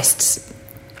florists.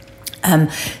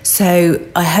 So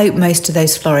I hope most of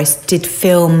those florists did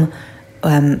film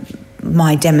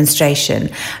my demonstration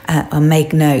or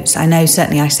make notes. I know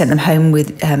certainly I sent them home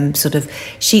with sort of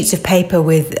sheets of paper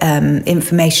with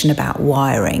information about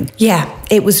wiring. Yeah,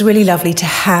 it was really lovely to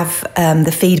have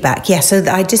the feedback. Yeah, so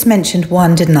I just mentioned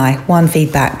one, didn't I? One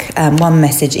feedback, one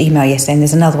message, email yesterday, and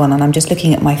there's another one, and I'm just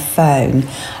looking at my phone.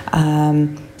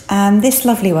 And this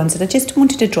lovely one said, I just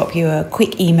wanted to drop you a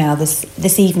quick email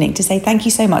this evening to say thank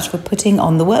you so much for putting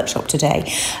on the workshop today.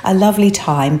 A lovely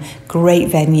time, great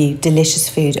venue, delicious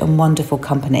food and wonderful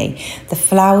company. The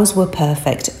flowers were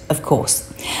perfect, of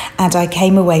course. And I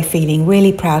came away feeling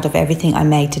really proud of everything I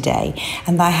made today.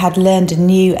 And I had learned a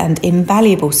new and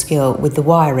invaluable skill with the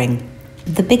wiring.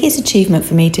 The biggest achievement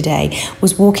for me today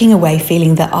was walking away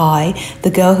feeling that I, the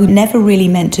girl who never really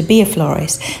meant to be a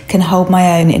florist, can hold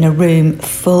my own in a room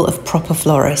full of proper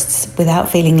florists without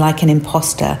feeling like an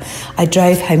imposter. I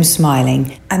drove home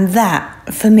smiling, and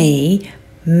that, for me,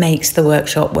 makes the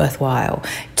workshop worthwhile.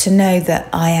 To know that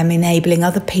I am enabling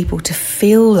other people to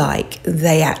feel like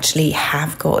they actually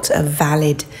have got a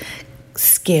valid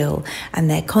skill and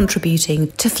they're contributing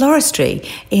to floristry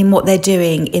in what they're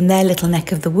doing in their little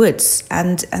neck of the woods,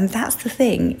 and that's the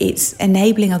thing. It's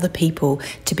enabling other people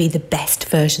to be the best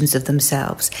versions of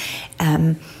themselves.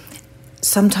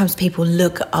 Sometimes people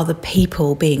look at other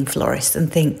people being florists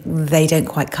and think they don't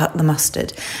quite cut the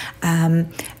mustard,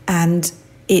 and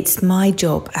it's my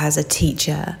job as a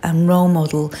teacher and role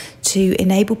model to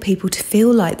enable people to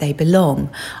feel like they belong.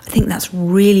 I think that's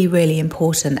really, really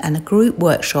important. And a group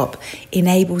workshop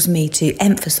enables me to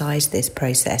emphasise this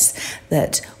process,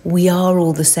 that we are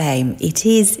all the same. It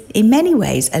is, in many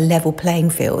ways, a level playing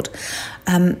field.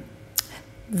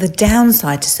 The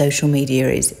downside to social media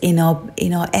is in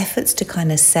our efforts to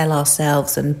kind of sell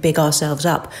ourselves and big ourselves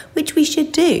up, which we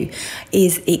should do,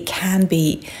 is it can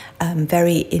be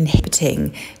very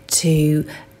inhibiting to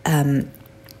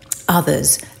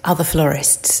other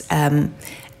florists,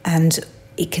 and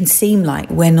it can seem like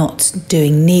we're not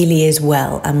doing nearly as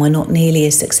well and we're not nearly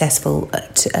as successful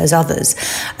as others.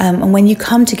 And when you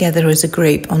come together as a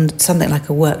group on something like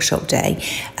a workshop day,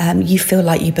 you feel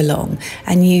like you belong,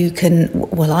 and you can,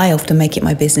 well, I often make it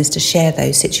my business to share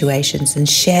those situations and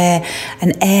share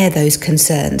and air those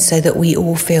concerns so that we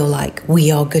all feel like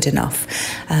we are good enough.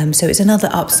 So it's another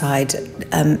upside,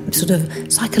 sort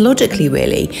of psychologically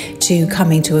really, to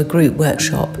coming to a group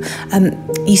workshop.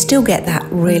 You still get that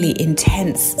really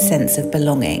intense sense of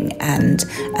belonging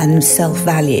and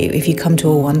self-value if you come to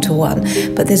a one-to-one,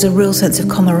 but there's a real sense of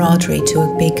camaraderie to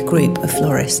a big group of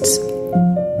florists.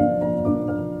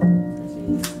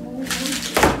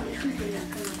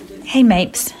 Hey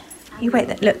mates, you wait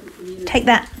there, look, take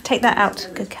that out.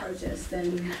 Good girl.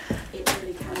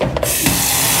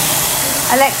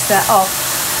 Alexa off.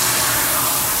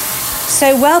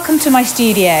 So welcome to my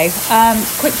studio.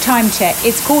 Quick time check,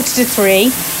 it's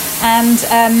 3:15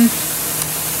 and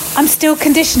I'm still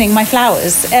conditioning my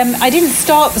flowers. I didn't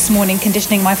start this morning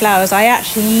conditioning my flowers. I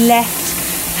actually left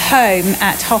home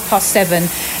at 7:30.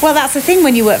 Well, that's the thing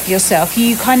when you work for yourself.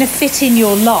 You kind of fit in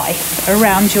your life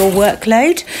around your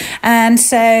workload. And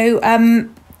so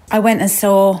I went and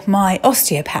saw my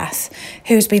osteopath,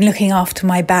 who's been looking after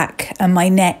my back and my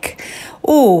neck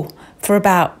for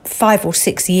about 5 or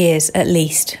 6 years at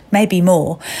least, maybe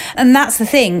more. And that's the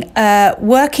thing,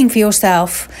 working for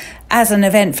yourself as an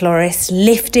event florist,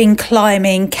 lifting,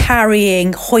 climbing,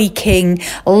 carrying, hoiking,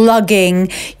 lugging,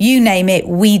 you name it,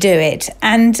 we do it.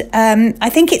 And I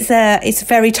think it's a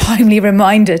very timely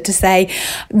reminder to say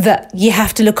that you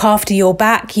have to look after your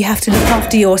back, you have to look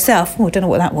after yourself. Oh, I don't know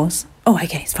what that was. Oh,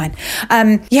 okay, it's fine.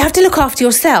 You have to look after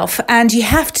yourself, and you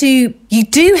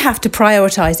do have to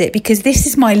prioritise it, because this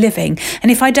is my living.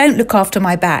 And if I don't look after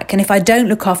my back, and if I don't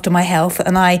look after my health,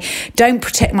 and I don't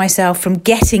protect myself from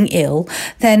getting ill,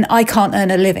 then I can't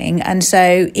earn a living. And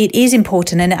so it is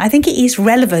important, and I think it is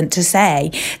relevant to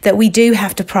say that we do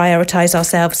have to prioritise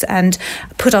ourselves and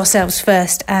put ourselves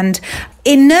first. And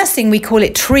in nursing, we call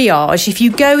it triage. If you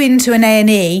go into an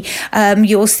A&E,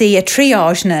 you'll see a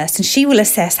triage nurse, and she will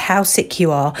assess how sick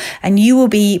you are, and you will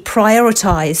be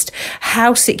prioritised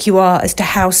how sick you are as to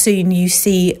how soon you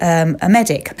see a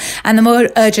medic. And the more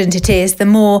urgent it is,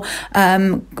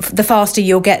 the faster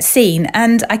you'll get seen.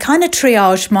 And I kind of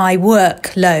triage my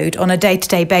workload on a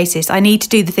day-to-day basis. I need to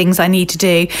do the things I need to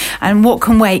do, and what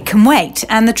can wait can wait.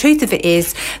 And the truth of it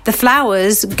is, the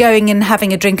flowers, going and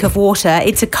having a drink of water,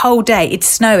 it's a cold day, it's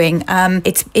snowing,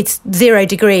 it's 0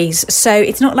 degrees, so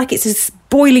it's not like it's a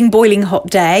boiling hot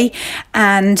day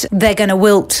and they're going to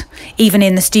wilt even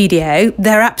in the studio.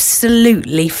 They're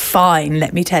absolutely fine,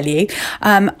 let me tell you.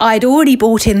 I'd already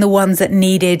bought in the ones that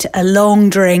needed a long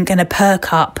drink and a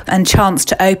perk up and chance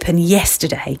to open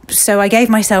yesterday, so I gave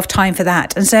myself time for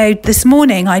that. And so this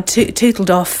morning I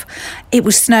tootled off. It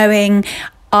was snowing.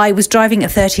 I was driving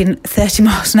at 30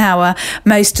 miles an hour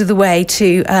most of the way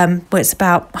to it's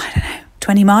about, I don't know,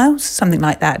 20 miles, something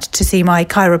like that, to see my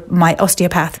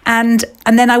osteopath. And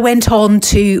then I went on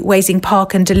to Wasing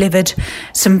Park and delivered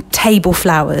some table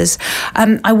flowers.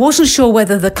 I wasn't sure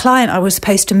whether the client I was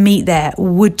supposed to meet there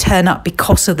would turn up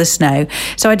because of the snow.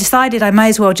 So I decided I may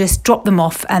as well just drop them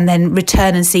off and then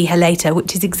return and see her later,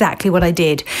 which is exactly what I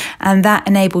did. And that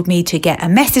enabled me to get a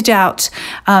message out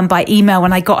by email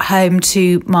when I got home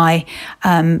to my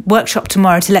workshop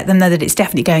tomorrow to let them know that it's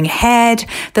definitely going ahead,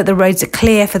 that the roads are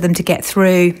clear for them to get through.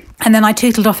 And then I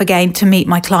tootled off again to meet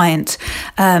my client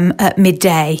at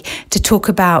midday to talk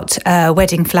about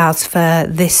wedding flowers for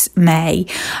this May.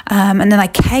 And then I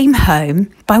came home,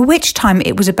 by which time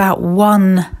it was about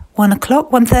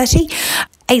 1:30,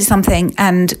 ate something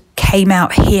and came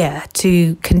out here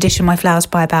to condition my flowers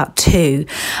by about 2.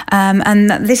 And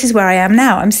this is where I am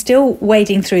now. I'm still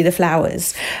wading through the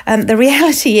flowers. The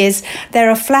reality is there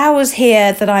are flowers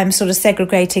here that I'm sort of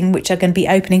segregating, which are going to be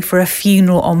opening for a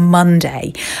funeral on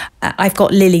Monday. I've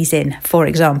got lilies in, for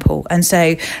example, and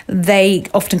so they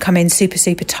often come in super,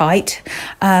 super tight.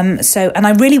 And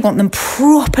I really want them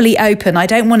properly open. I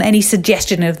don't want any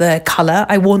suggestion of the colour.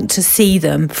 I want to see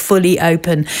them fully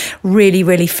open, really,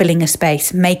 really filling a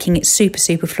space, making it super,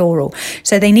 super floral.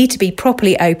 So they need to be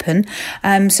properly open.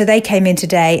 So they came in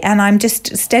today, and I'm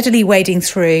just steadily wading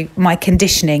through my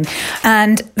conditioning.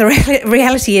 And the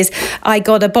reality is I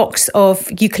got a box of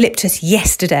eucalyptus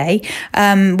yesterday,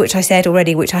 which I said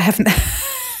already, which I haven't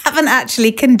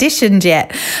actually conditioned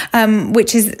yet,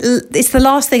 it's the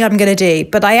last thing I'm going to do.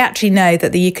 But I actually know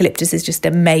that the eucalyptus is just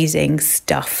amazing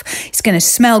stuff. It's going to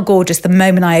smell gorgeous the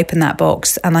moment I open that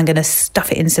box, and I'm going to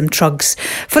stuff it in some trugs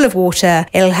full of water.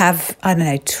 It'll have,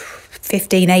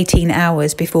 15, 18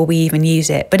 hours before we even use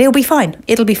it, but it'll be fine.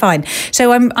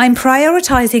 So I'm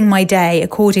prioritizing my day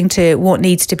according to what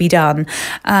needs to be done.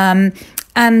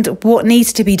 And what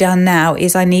needs to be done now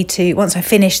is once I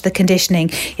finish the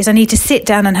conditioning, I need to sit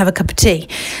down and have a cup of tea,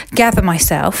 gather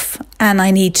myself, and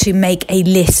I need to make a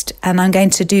list, and I'm going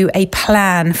to do a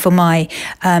plan for my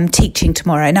teaching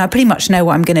tomorrow. Now, I pretty much know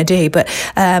what I'm going to do, but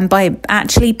by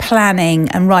actually planning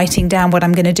and writing down what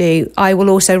I'm going to do, I will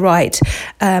also write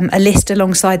a list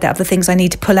alongside that of the things I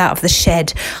need to pull out of the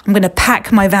shed. I'm going to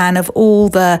pack my van of all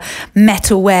the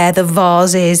metalware, the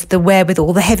vases, the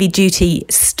wherewithal, the heavy-duty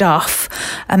stuff,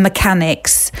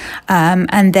 mechanics,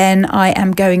 and then I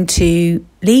am going to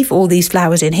leave all these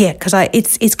flowers in here because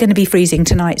it's going to be freezing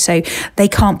tonight, so they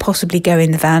can't possibly go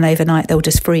in the van overnight. They'll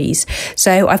just freeze.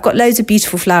 So I've got loads of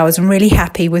beautiful flowers. I'm really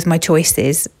happy with my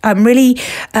choices. I'm really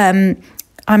I'm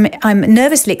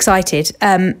nervously excited.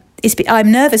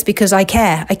 I'm nervous because I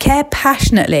care. I care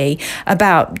passionately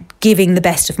about giving the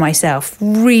best of myself.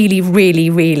 Really, really,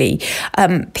 really.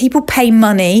 People pay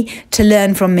money to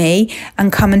learn from me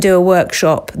and come and do a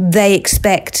workshop. They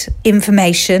expect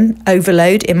information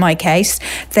overload, in my case.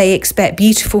 They expect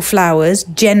beautiful flowers,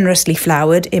 generously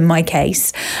flowered, in my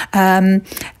case. And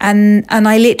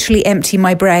I literally empty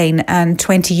my brain and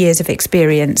 20 years of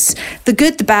experience. The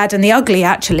good, the bad, and the ugly,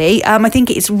 actually. I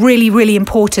think it's really, really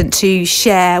important to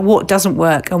share what doesn't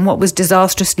work and what was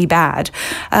disastrously bad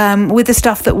with the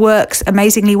stuff that works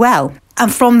amazingly well.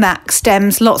 And from that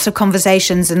stems lots of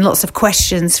conversations and lots of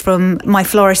questions from my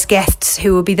florist guests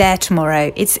who will be there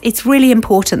tomorrow. It's really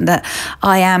important that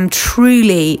I am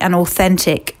truly an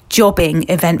authentic jobbing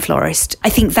event florist. I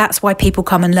think that's why people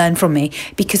come and learn from me,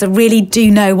 because I really do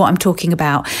know what I'm talking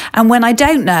about. And when I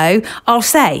don't know, I'll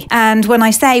say. And when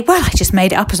I say, well, I just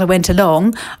made it up as I went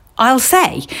along, I'll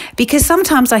say, because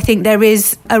sometimes I think there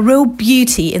is a real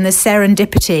beauty in the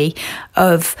serendipity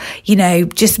of,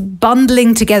 just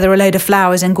bundling together a load of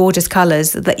flowers in gorgeous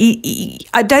colours. That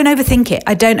I don't overthink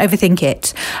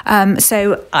it.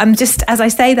 So I'm just, as I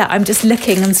say that, I'm just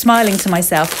looking and smiling to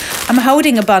myself. I'm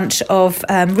holding a bunch of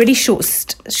really short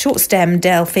stem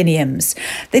delphiniums.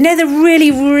 They're the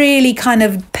really, really kind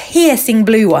of piercing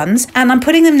blue ones. And I'm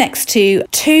putting them next to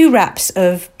 2 wraps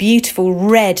of beautiful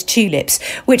red tulips,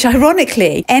 which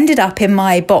ironically ended up in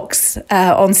my box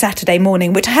on Saturday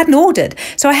morning, which I hadn't ordered.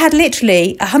 So I had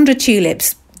literally 100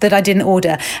 tulips that I didn't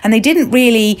order, and they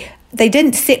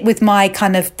didn't sit with my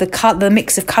kind of the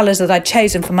mix of colours that I'd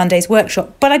chosen for Monday's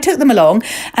workshop, but I took them along,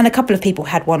 and a couple of people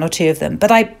had 1 or 2 of them.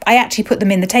 But I actually put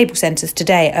them in the table centres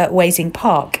today at Wasing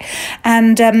Park,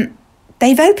 and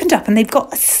they've opened up and they've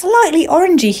got a slightly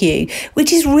orangey hue,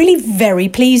 which is really very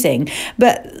pleasing.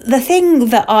 But the thing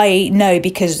that I know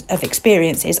because of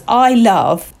experience is I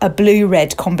love a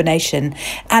blue-red combination,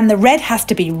 and the red has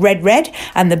to be red,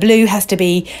 and the blue has to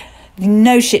be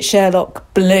no shit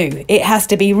Sherlock blue. It has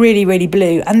to be really, really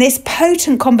blue. And this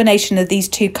potent combination of these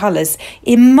 2 colours,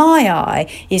 in my eye,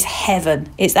 is heaven.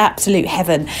 It's absolute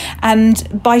heaven.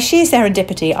 And by sheer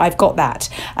serendipity, I've got that.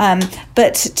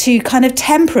 But to kind of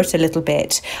temper it a little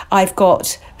bit, I've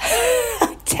got...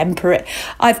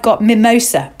 I've got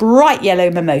mimosa, bright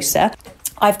yellow mimosa.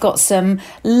 I've got some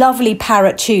lovely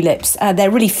parrot tulips. They're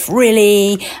really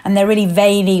frilly and they're really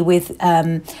veiny with,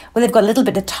 they've got a little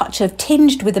bit of touch of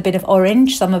tinged with a bit of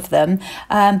orange, some of them,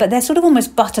 but they're sort of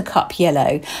almost buttercup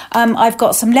yellow. I've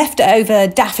got some leftover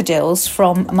daffodils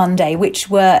from Monday,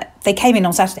 they came in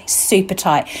on Saturday, super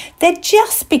tight. They're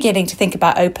just beginning to think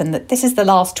about open, that this is the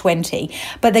last 20,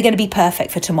 but they're going to be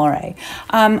perfect for tomorrow.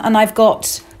 And I've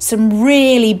got some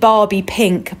really Barbie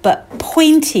pink but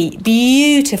pointy,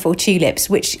 beautiful tulips,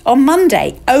 which on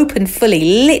Monday opened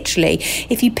fully, literally.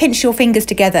 If you pinch your fingers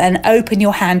together and open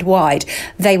your hand wide,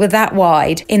 they were that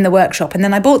wide in the workshop. And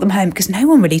then I brought them home because no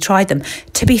one really tried them.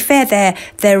 To be fair,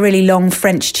 they're really long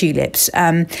French tulips.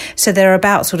 So they're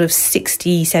about sort of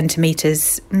 60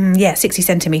 centimetres, 60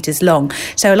 centimetres long.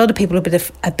 So a lot of people are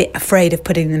a bit afraid of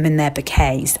putting them in their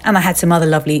bouquets. And I had some other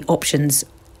lovely options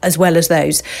as well as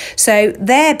those. So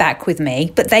they're back with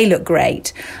me, but they look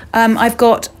great. I've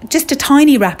got just a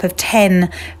tiny wrap of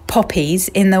 10 poppies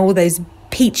in all those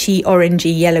peachy,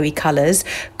 orangey, yellowy colours,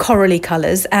 corally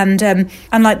colours, and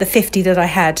unlike the 50 that I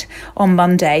had on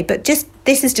Monday, but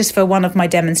this is just for one of my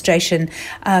demonstration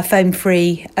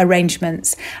foam-free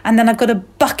arrangements. And then I've got a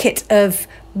bucket of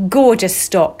gorgeous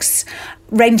stocks,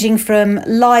 ranging from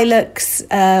lilacs,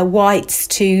 whites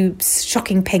to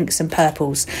shocking pinks and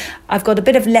purples. I've got a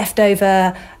bit of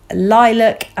leftover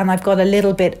lilac, and I've got a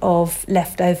little bit of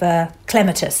leftover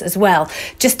clematis as well,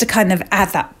 just to kind of add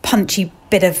that punchy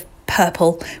bit of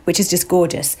purple, which is just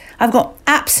gorgeous. I've got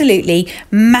absolutely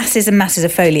masses and masses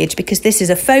of foliage because this is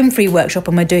a foam-free workshop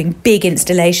and we're doing big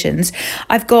installations.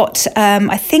 I've got,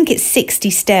 I think it's 60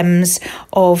 stems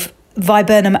of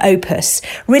Viburnum opus,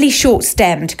 really short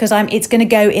stemmed because it's going to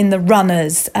go in the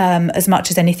runners as much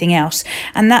as anything else,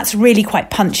 and that's really quite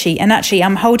punchy. And actually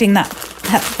I'm holding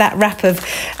that wrap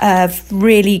of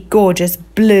really gorgeous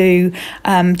blue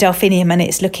delphinium, and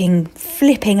it's looking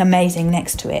flipping amazing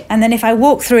next to it. And then if I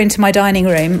walk through into my dining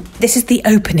room, this is the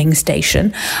opening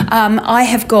station. I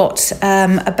have got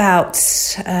about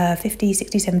 50,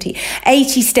 60, 70,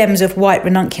 80 stems of white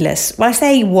ranunculus. Well, I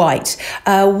say white,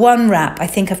 1 wrap, I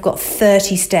think I've got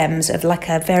 30 stems of like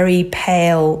a very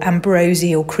pale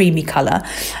ambrosial creamy colour,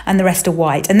 and the rest are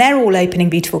white, and they're all opening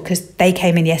beautiful because they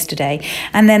came in yesterday.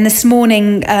 And then this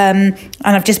morning, and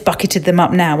I've just bucketed them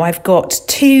up now, I've got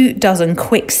 2 dozen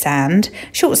quicksand,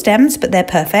 short stems, but they're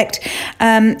perfect.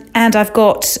 And I've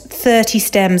got 30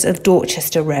 stems of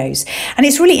Dorchester rose. And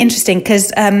it's really interesting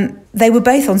because they were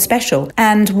both on special,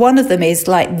 and one of them is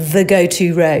like the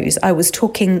go-to rose. I was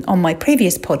talking on my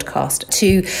previous podcast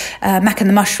to Mac and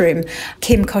the Mushroom,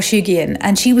 Kim Koshugian,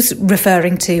 and she was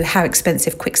referring to how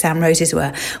expensive quicksand roses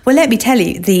were. Well, let me tell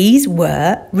you, these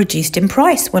were reduced in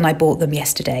price when I bought them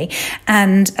yesterday,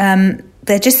 and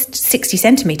they're just 60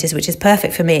 centimetres, which is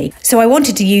perfect for me. So I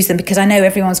wanted to use them because I know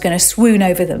everyone's going to swoon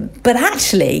over them. But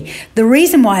actually, the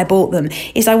reason why I bought them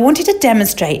is I wanted to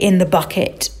demonstrate in the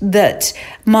bucket that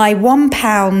my £1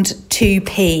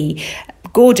 2p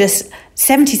gorgeous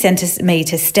 70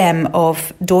 centimetre stem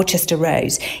of Dorchester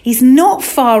rose is not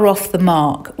far off the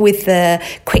mark with the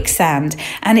quicksand,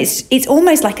 and it's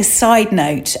almost like a side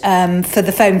note for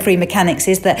the foam-free mechanics,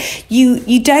 is that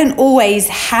you don't always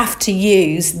have to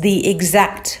use the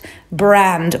exact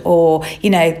brand, or,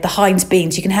 the Heinz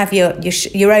beans. You can have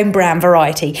your own brand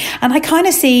variety. And I kind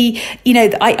of see,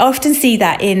 I often see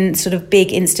that in sort of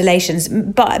big installations.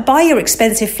 But buy your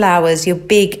expensive flowers, your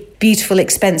big, beautiful,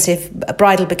 expensive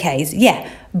bridal bouquets. Yeah,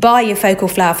 buy your focal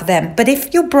flower for them. But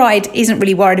if your bride isn't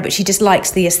really worried, but she just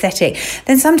likes the aesthetic,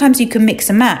 then sometimes you can mix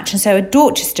and match. And so a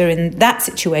Dorchester in that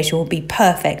situation will be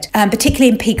perfect, particularly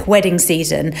in peak wedding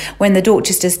season, when the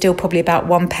Dorchester is still probably about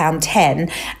 £1.10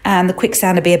 and the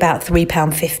Quicksand will be about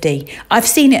 £3.50. I've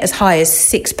seen it as high as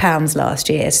 £6 last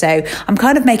year. So I'm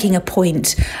kind of making a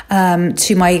point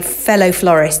to my fellow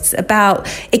florists about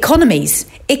economies,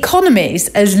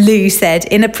 as Lou said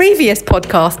in a previous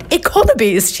podcast.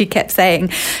 Economies, she kept saying.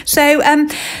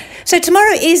 So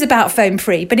tomorrow is about phone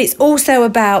free, but it's also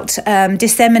about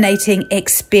disseminating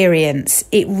experience.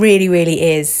 It really, really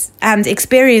is. And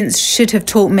experience should have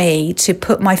taught me to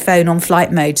put my phone on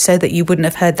flight mode so that you wouldn't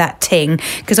have heard that ting,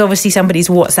 because obviously somebody's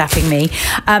WhatsApping me.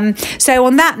 So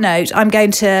on that note, I'm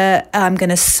going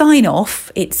to sign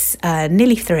off. It's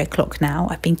nearly 3:00 now.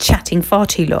 I've been chatting far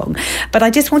too long, but I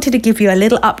just wanted to give you a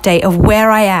little update of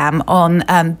where I am on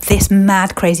this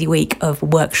mad, crazy week of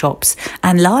workshops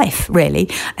and life, really,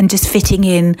 and just fitting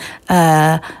in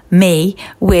me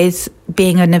with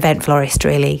being an event florist,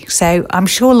 really. So I'm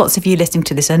sure lots of you listening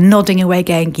to this are nodding away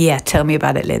going, yeah, tell me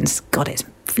about it, Linz. God, it's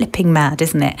flipping mad,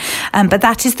 isn't it? But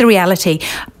that is the reality.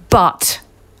 But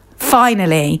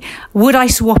finally, would I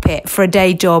swap it for a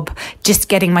day job, just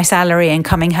getting my salary and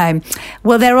coming home?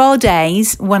 Well, there are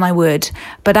days when I would,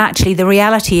 but actually the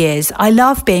reality is I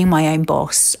love being my own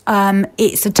boss.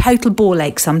 It's a total ball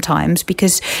ache sometimes,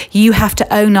 because you have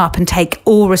to own up and take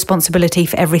all responsibility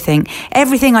for everything.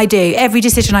 Everything I do, every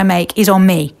decision I make is on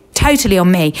me. Totally on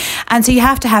me. And so you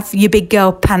have to have your big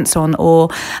girl pants on, or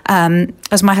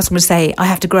as my husband would say, I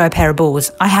have to grow a pair of balls.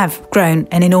 I have grown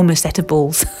an enormous set of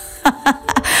balls.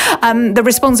 The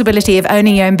responsibility of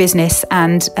owning your own business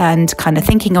and kind of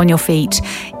thinking on your feet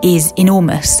is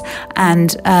enormous.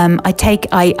 And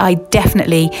I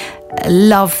definitely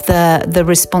love the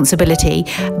responsibility,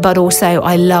 but also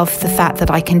I love the fact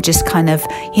that I can just kind of,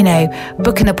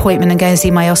 book an appointment and go and see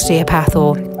my osteopath,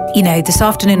 or, this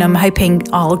afternoon I'm hoping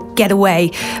I'll get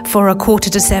away for a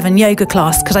 6:45 yoga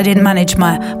class because I didn't manage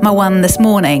my one this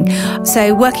morning.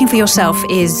 So working for yourself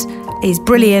is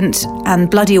brilliant and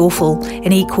bloody awful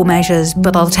in equal measures,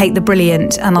 but I'll take the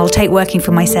brilliant and I'll take working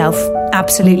for myself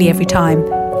absolutely every time.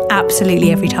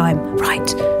 Absolutely every time.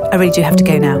 Right, I really do have to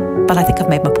go now, but I think I've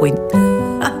made my point.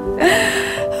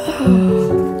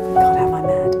 God, am I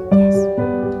mad? Yes.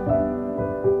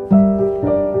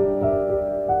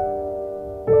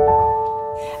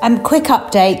 Quick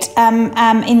update.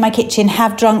 In my kitchen,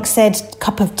 have drunk said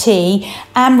cup of tea.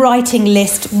 Am writing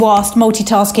list whilst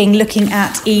multitasking, looking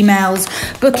at emails,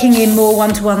 booking in more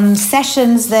one-to-one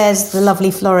sessions. There's the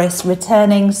lovely florist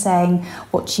returning, saying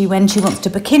when she wants to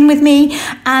book in with me.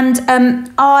 And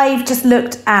I've just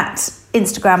looked at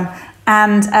Instagram,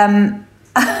 and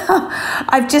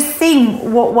I've just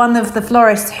seen what one of the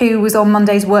florists who was on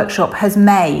Monday's workshop has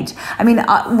made. I mean,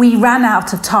 we ran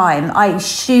out of time. I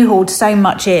shoehorned so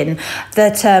much in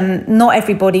that not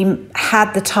everybody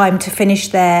had the time to finish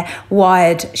their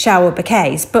wired shower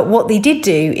bouquets. But what they did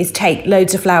do is take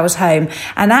loads of flowers home.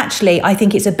 And actually, I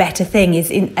think it's a better thing,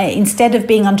 is instead of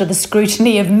being under the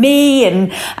scrutiny of me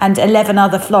and 11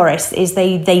 other florists, is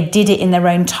they did it in their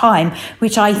own time,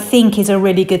 which I think is a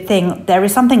really good thing. There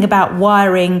is something about wiring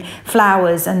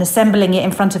flowers and assembling it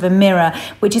in front of a mirror,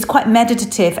 which is quite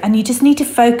meditative, and you just need to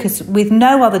focus with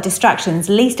no other distractions,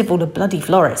 least of all a bloody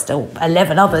florist or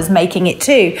 11 others making it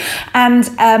too. And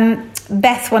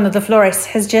Beth, one of the florists,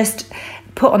 has just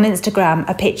put on Instagram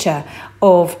a picture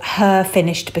of her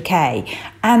finished bouquet,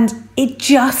 and it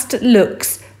just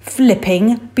looks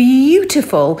flipping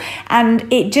beautiful, and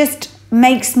it just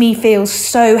makes me feel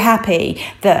so happy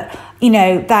that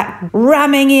that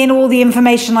ramming in all the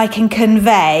information I can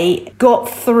convey got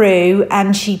through,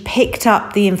 and she picked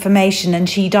up the information and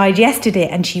she digested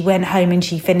it, and she went home and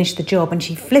she finished the job, and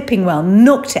she flipping well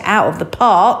knocked it out of the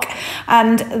park.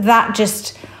 And that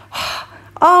just,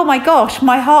 oh my gosh,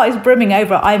 my heart is brimming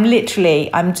over. I'm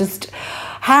just,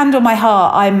 hand on my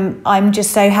heart, I'm just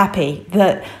so happy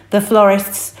that the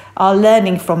florists are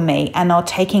learning from me and are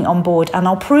taking on board and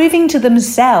are proving to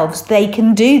themselves they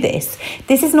can do this.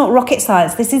 This is not rocket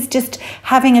science. This is just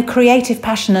having a creative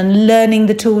passion and learning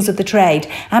the tools of the trade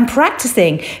and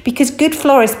practicing, because good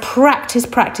florists practice,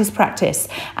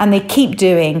 and they keep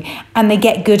doing, and they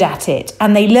get good at it,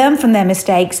 and they learn from their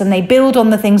mistakes, and they build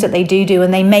on the things that they do,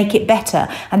 and they make it better,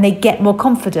 and they get more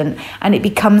confident, and it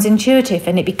becomes intuitive,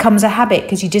 and it becomes a habit,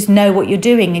 because you just know what you're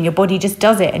doing and your body just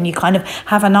does it, and you kind of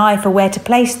have an eye for where to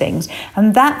place things.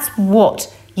 And that's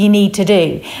what you need to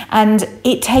do. And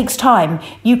it takes time.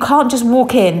 You can't just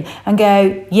walk in and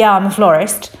go, yeah, I'm a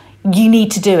florist. You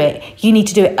need to do it. You need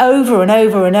to do it over and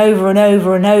over and over and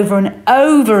over and over and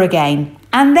over again.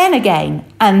 And then again,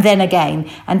 and then again.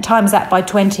 And times that by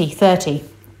 20, 30.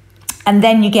 And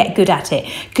then you get good at it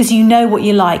because you know what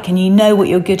you like and you know what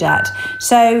you're good at.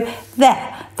 So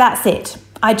that's it.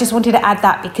 I just wanted to add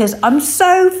that because I'm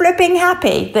so flipping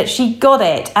happy that she got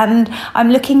it. And I'm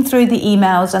looking through the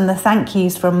emails and the thank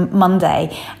yous from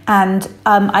Monday. And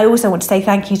I also want to say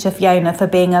thank you to Fiona for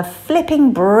being a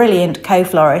flipping brilliant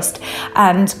co-florist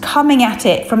and coming at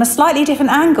it from a slightly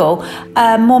different angle,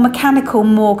 more mechanical,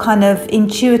 more kind of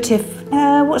intuitive.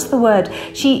 What's the word?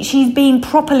 She's been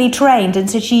properly trained, and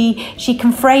so she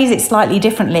can phrase it slightly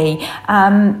differently.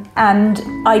 And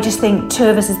I just think two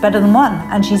of us is better than one,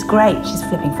 and she's great. She's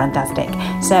flipping fantastic.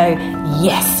 So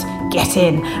yes, get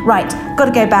in. Right, got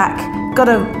to go back. Got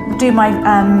to do my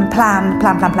plan,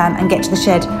 and get to the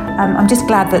shed. I'm just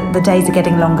glad that the days are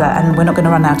getting longer, and we're not going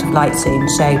to run out of light soon.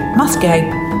 So must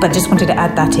go, but just wanted to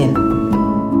add that in.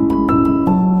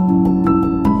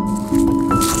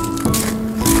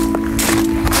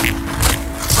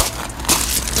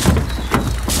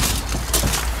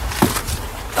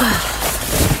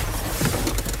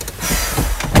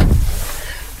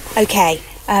 Okay,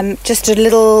 just a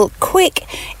little quick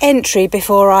entry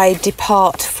before I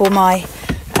depart for my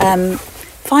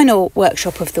final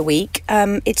workshop of the week.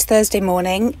 It's Thursday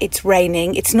morning, it's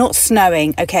raining, it's not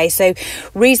snowing, okay, so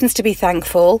reasons to be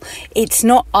thankful. It's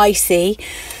not icy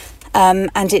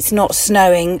and it's not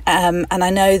snowing, and I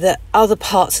know that other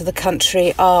parts of the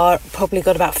country are probably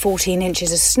got about 14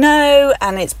 inches of snow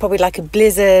and it's probably like a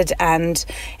blizzard and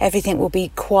everything will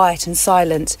be quiet and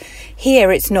silent.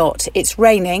 Here it's not, it's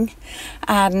raining,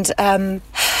 and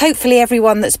hopefully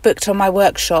everyone that's booked on my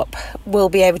workshop will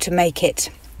be able to make it.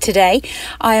 Today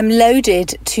I am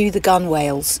loaded to the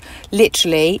gunwales,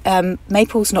 literally.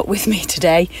 Maple's not with me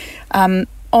today.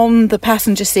 On the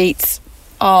passenger seats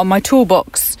are my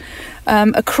toolbox,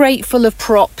 a crate full of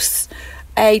props,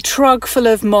 a trug full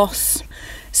of moss,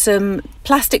 some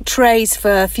plastic trays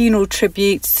for funeral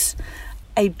tributes,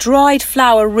 a dried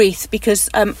flower wreath because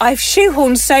I've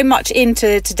shoehorned so much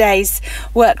into today's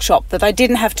workshop that I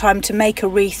didn't have time to make a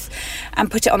wreath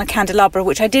and put it on a candelabra,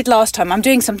 which I did last time. I'm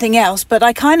doing something else, but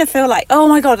I kind of feel like, oh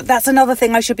my God, that's another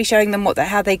thing I should be showing them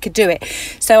how they could do it.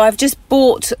 So I've just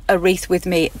bought a wreath with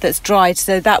me that's dried,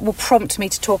 so that will prompt me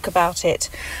to talk about it.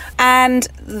 And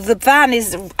the van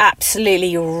is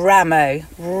absolutely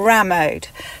rammed.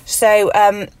 So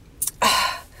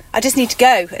I just need to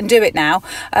go and do it now.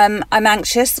 I'm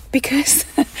anxious because,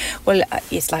 well,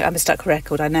 it's like I'm a stuck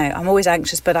record, I know. I'm always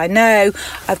anxious, but I know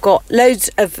I've got loads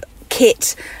of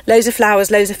kit, loads of flowers,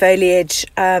 loads of foliage.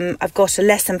 I've got a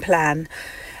lesson plan.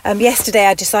 Yesterday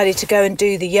I decided to go and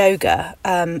do the yoga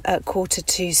at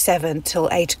 6:45 till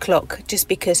 8 o'clock, just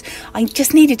because I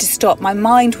just needed to stop. My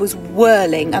mind was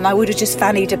whirling and I would have just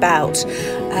fannied about,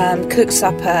 cooked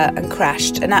supper and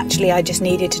crashed, and actually I just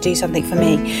needed to do something for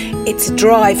me. It's a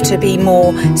drive to be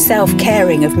more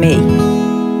self-caring of me.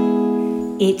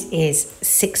 It is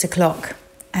 6 o'clock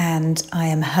and I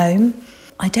am home.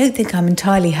 I don't think I'm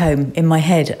entirely home in my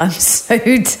head. I'm so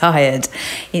tired.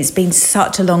 It's been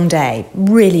such a long day.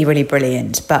 Really, really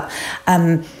brilliant. But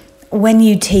when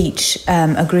you teach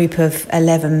a group of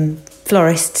 11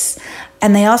 florists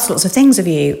and they ask lots of things of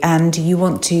you and you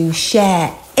want to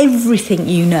share everything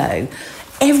you know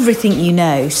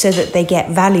so that they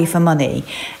get value for money,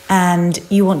 and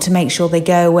you want to make sure they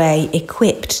go away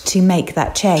equipped to make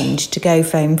that change, to go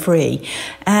foam free.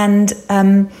 And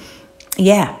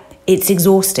it's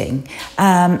exhausting,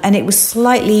 and it was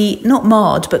slightly not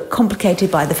marred but complicated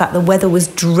by the fact the weather was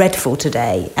dreadful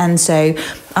today, and so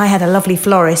I had a lovely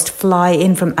florist fly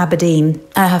in from Aberdeen.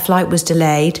 Her flight was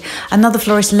delayed. Another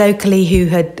florist locally who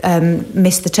had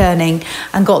missed the turning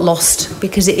and got lost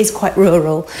because it is quite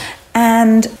rural.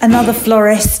 And another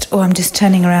florist, I'm just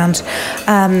turning around,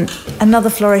 another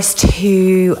florist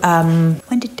who,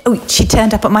 she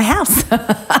turned up at my house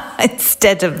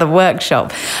instead of the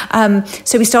workshop.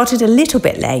 So we started a little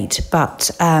bit late,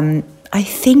 but I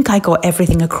think I got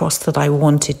everything across that I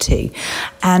wanted to.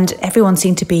 And everyone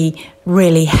seemed to be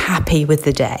really happy with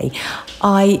the day.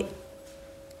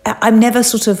 I'm never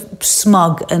sort of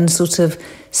smug and sort of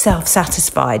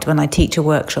self-satisfied when I teach a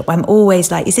workshop. I'm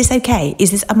always like, is this okay?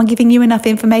 Am I giving you enough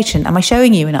information? Am I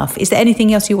showing you enough? Is there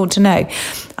anything else you want to know?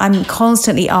 I'm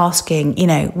constantly asking,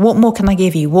 what more can I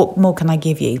give you? What more can I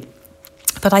give you?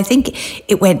 But I think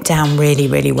it went down really,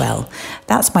 really well.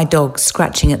 That's my dog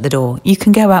scratching at the door. You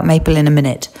can go out, Maple, in a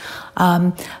minute.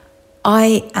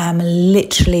 I am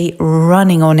literally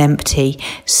running on empty.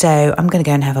 So I'm going to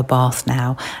go and have a bath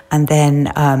now. And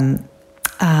then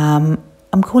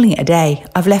I'm calling it a day.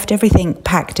 I've left everything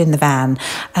packed in the van.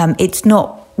 It's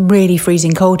not really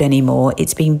freezing cold anymore.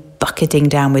 It's been bucketing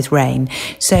down with rain.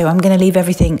 So I'm going to leave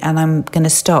everything and I'm going to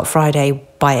start Friday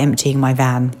by emptying my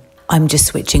van. I'm just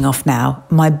switching off now.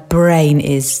 My brain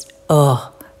is,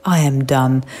 I am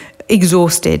done.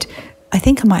 Exhausted. I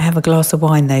think I might have a glass of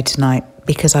wine though tonight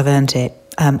because I've earned it.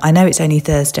 I know it's only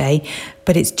Thursday,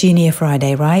 but it's Junior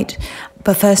Friday, right?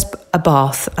 But first, a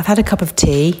bath. I've had a cup of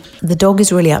tea. The dog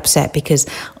is really upset because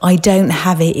I don't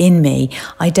have it in me.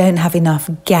 I don't have enough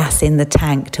gas in the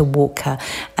tank to walk her.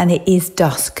 And it is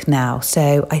dusk now.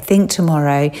 So I think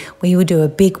tomorrow we will do a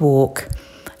big walk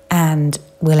and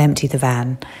we'll empty the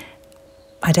van.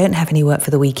 I don't have any work for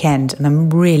the weekend, and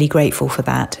I'm really grateful for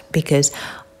that because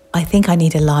I think I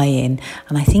need a lie-in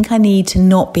and I think I need to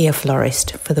not be a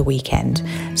florist for the weekend.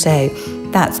 So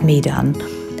that's me done.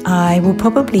 I will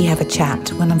probably have a chat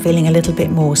when I'm feeling a little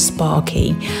bit more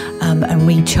sparky and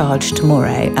recharged tomorrow.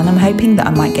 And I'm hoping that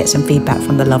I might get some feedback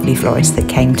from the lovely florist that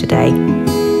came today.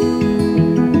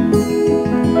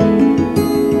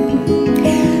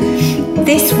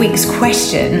 This week's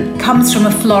question comes from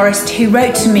a florist who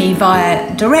wrote to me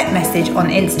via direct message on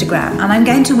Instagram, and I'm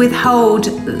going to withhold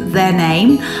their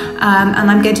name and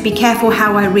I'm going to be careful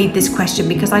how I read this question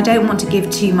because I don't want to give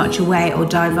too much away or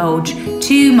divulge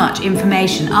too much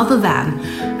information other than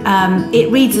it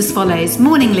reads as follows.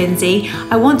 Morning, Lindsay.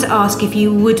 I want to ask if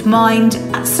you would mind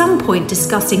at some point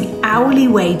discussing hourly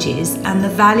wages and the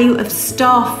value of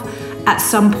staff at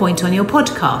some point on your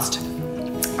podcast.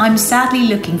 I'm sadly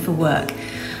looking for work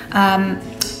and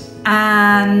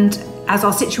as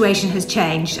our situation has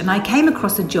changed and I came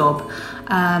across a job,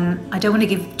 I don't want to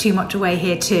give too much away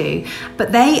here too,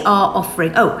 but they are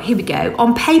offering, here we go.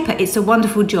 On paper, it's a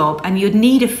wonderful job and you'd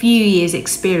need a few years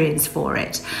experience for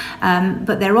it.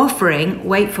 But they're offering,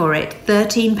 wait for it,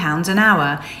 £13 an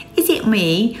hour. Is it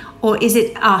me or is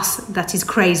it us that is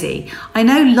crazy? I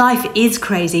know life is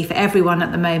crazy for everyone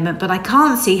at the moment, but I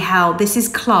can't see how this is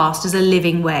classed as a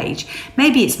living wage.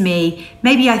 Maybe it's me,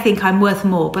 maybe I think I'm worth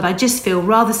more, but I just feel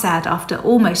rather sad after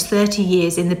almost 30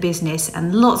 years in the business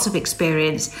and lots of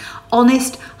experience.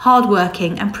 Honest,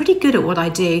 hardworking and pretty good at what I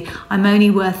do. I'm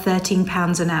only worth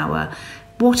 £13 an hour.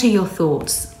 What are your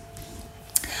thoughts?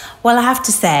 Well, I have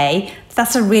to say,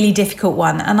 that's a really difficult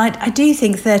one. And I do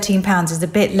think £13 is a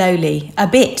bit lowly. A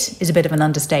bit is a bit of an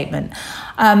understatement.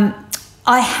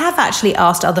 I have actually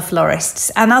asked other florists,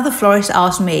 and other florists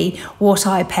asked me what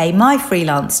I pay my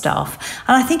freelance staff.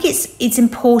 And I think it's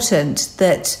important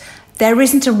that there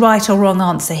isn't a right or wrong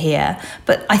answer here,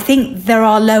 but I think there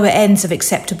are lower ends of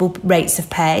acceptable rates of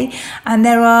pay and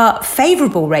there are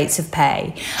favourable rates of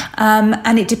pay.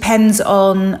 And it depends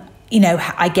on,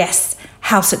 I guess,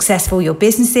 how successful your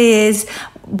business is,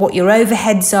 what your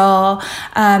overheads are.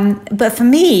 But for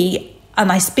me,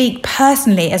 and I speak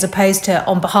personally as opposed to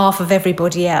on behalf of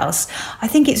everybody else, I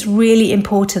think it's really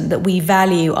important that we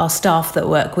value our staff that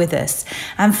work with us.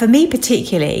 And for me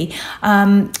particularly,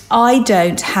 I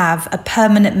don't have a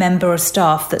permanent member of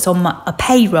staff that's on a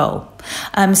payroll.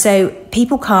 So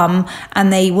people come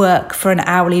and they work for an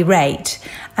hourly rate.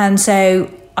 And so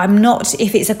I'm not,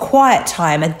 if it's a quiet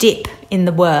time, a dip in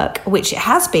the work, which it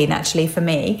has been actually for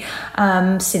me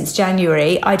since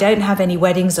January. I don't have any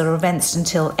weddings or events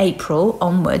until April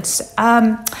onwards.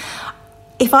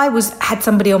 If I had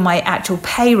somebody on my actual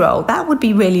payroll, that would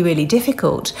be really, really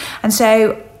difficult. And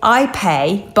so I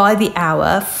pay by the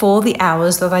hour for the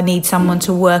hours that I need someone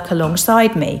to work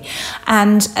alongside me.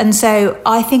 And so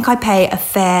I think I pay a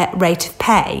fair rate of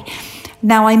pay.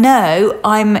 Now, I know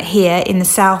I'm here in the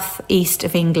southeast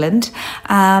of England,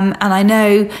 and I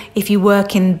know if you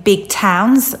work in big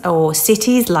towns or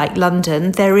cities like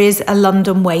London, there is a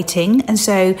London waiting, and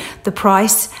so the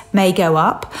price may go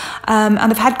up. And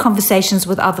I've had conversations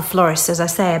with other florists, as I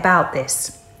say, about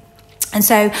this. And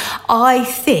so I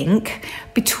think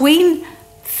between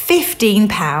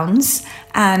 £15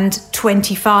 and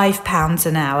 £25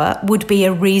 an hour would be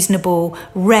a reasonable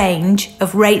range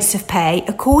of rates of pay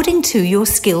according to your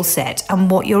skill set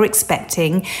and what you're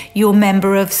expecting your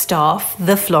member of staff,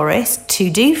 the florist, to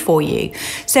do for you.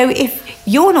 So if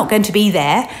you're not going to be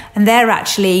there and they're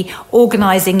actually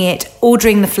organising it,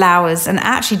 ordering the flowers and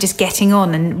actually just getting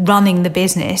on and running the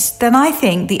business, then I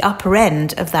think the upper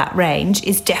end of that range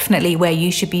is definitely where you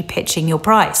should be pitching your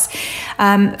price.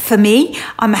 For me,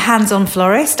 I'm a hands-on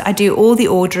florist. I do all the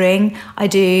ordering. I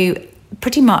do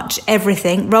pretty much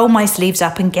everything, roll my sleeves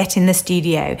up and get in the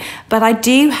studio. But I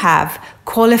do have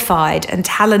qualified and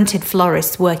talented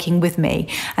florists working with me,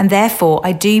 and therefore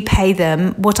I do pay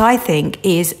them what I think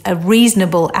is a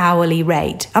reasonable hourly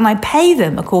rate, and I pay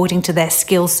them according to their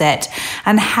skill set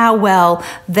and how well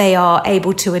they are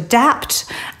able to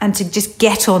adapt and to just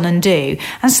get on and do.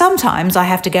 And sometimes I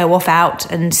have to go off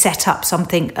out and set up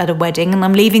something at a wedding, and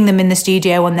I'm leaving them in the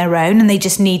studio on their own, and they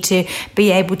just need to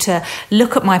be able to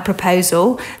look at my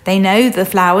proposal. They know the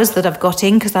flowers that I've got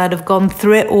in because I'd have gone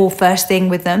through it all first thing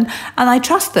with them, and I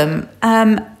trust them.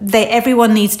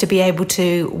 Everyone needs to be able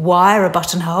to wire a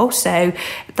buttonhole so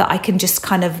that I can just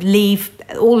kind of leave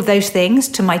all of those things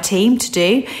to my team to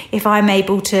do. If I'm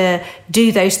able to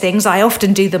do those things, I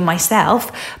often do them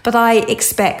myself, but I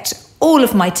expect all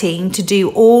of my team to do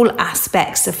all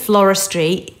aspects of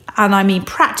floristry, and I mean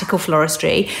practical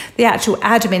floristry. The actual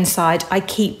admin side I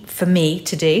keep for me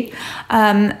to do.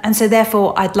 And so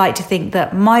therefore I'd like to think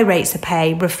that my rates of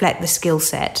pay reflect the skill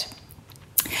set.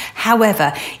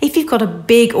 However, if you've got a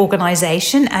big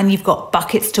organisation and you've got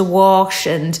buckets to wash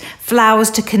and flowers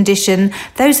to condition,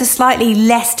 those are slightly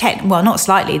less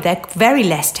they're very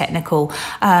less technical,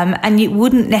 and you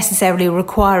wouldn't necessarily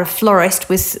require a florist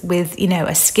with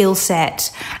a skill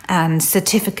set and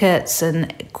certificates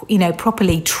and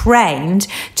properly trained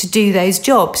to do those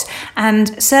jobs.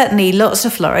 And certainly lots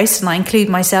of florists, and I include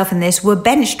myself in this, were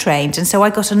bench trained, and so I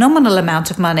got a nominal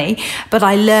amount of money, but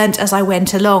I learned as I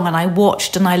went along, and I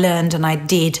watched and I learned and I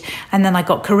did, and then I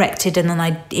got corrected, and then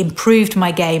I improved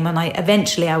my game, and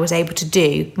eventually I was able to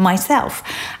do myself.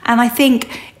 And I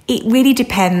think it really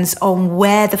depends on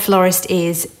where the florist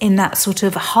is in that sort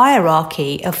of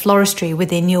hierarchy of floristry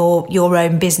within your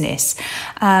own business.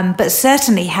 But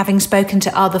certainly, having spoken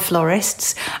to other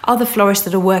florists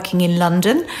that are working in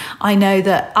London, I know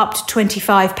that up to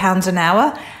 £25 an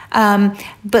hour.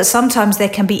 But sometimes there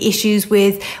can be issues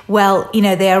with,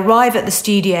 they arrive at the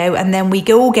studio and then we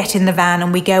all get in the van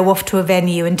and we go off to a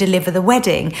venue and deliver the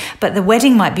wedding. But the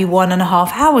wedding might be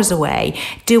 1.5 hours away.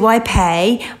 Do I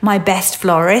pay my best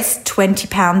florist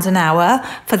 £20 an hour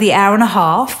for the hour and a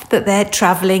half that they're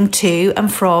travelling to and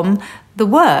from the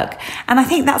work? And I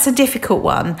think that's a difficult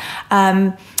one.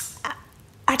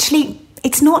 Actually,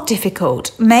 it's not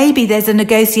difficult. Maybe there's a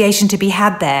negotiation to be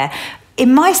had there.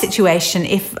 In my situation,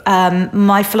 if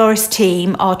my florist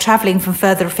team are travelling from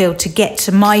further afield to get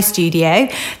to my studio,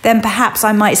 then perhaps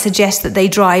I might suggest that they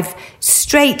drive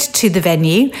straight to the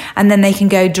venue and then they can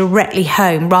go directly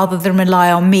home rather than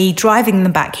rely on me driving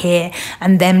them back here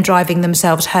and them driving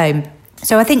themselves home.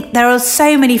 So I think there are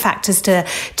so many factors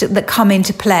that come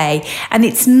into play, and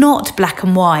it's not black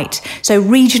and white. So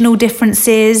regional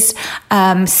differences,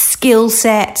 skill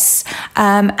sets,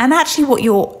 and actually what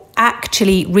you're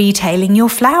actually retailing your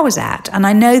flowers at. And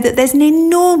I know that there's an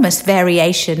enormous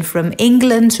variation from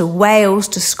England to Wales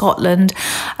to Scotland.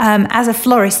 As a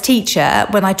florist teacher,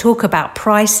 when I talk about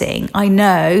pricing, I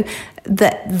know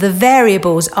that the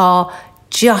variables are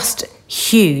just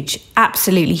huge,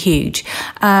 absolutely huge.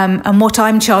 And what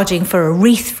I'm charging for a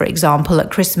wreath, for example,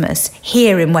 at Christmas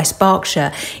here in West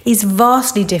Berkshire is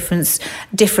vastly different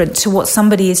to what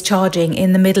somebody is charging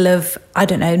in the middle of,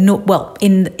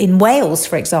 in Wales,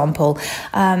 for example.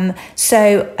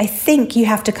 So I think you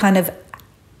have to kind of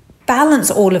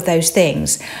balance all of those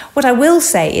things. What I will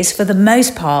say is, for the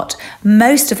most part,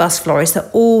 most of us florists are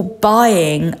all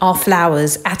buying our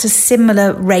flowers at a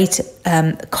similar rate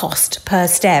cost per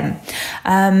stem.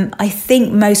 I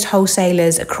think most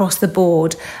wholesalers across the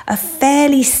board are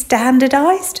fairly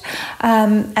standardised.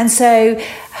 And so,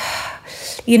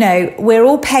 we're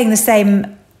all paying the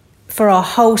same for our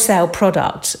wholesale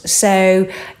product. So,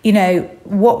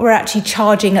 what we're actually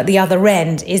charging at the other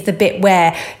end is the bit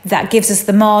where that gives us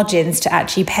the margins to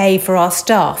actually pay for our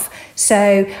staff.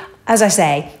 So, as I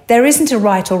say, there isn't a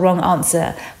right or wrong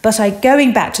answer, but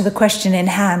going back to the question in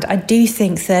hand, I do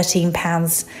think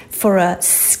 £13 for a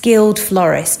skilled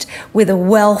florist with a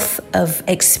wealth of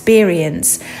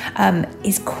experience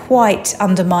is quite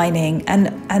undermining,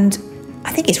 and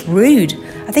I think it's rude.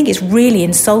 I think it's really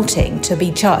insulting to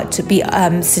be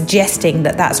suggesting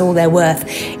that that's all they're worth.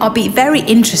 I'll be very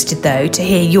interested, though, to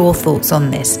hear your thoughts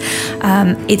on this.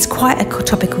 It's quite a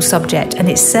topical subject, and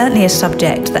it's certainly a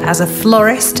subject that, as a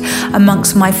florist,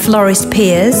 amongst my florist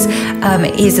peers,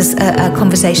 is a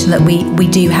conversation that we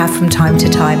do have from time to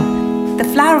time. The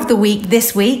flower of the week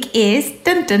this week is,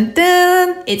 dun dun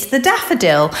dun, it's the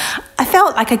daffodil. I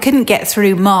felt like I couldn't get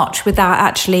through March without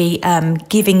actually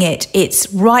giving it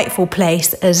its rightful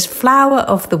place as flower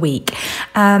of the week.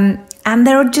 And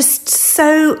there are just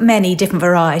so many different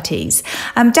varieties.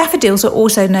 Daffodils are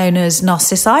also known as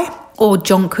narcissi, or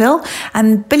jonquil.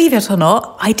 And believe it or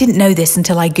not, I didn't know this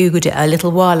until I Googled it a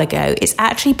little while ago. It's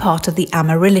actually part of the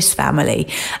amaryllis family.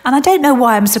 And I don't know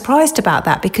why I'm surprised about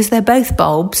that, because they're both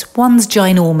bulbs. One's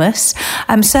ginormous.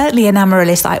 Certainly an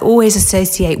amaryllis I always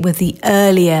associate with the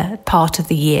earlier part of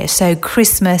the year. So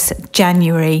Christmas,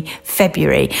 January,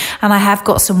 February. And I have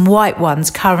got some white ones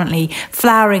currently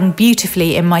flowering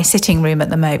beautifully in my sitting room at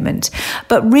the moment.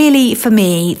 But really, for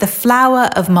me, the flower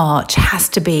of March has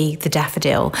to be the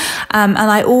daffodil. And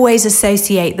I always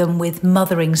associate them with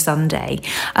Mothering Sunday.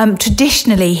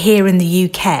 Traditionally, here in the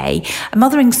UK,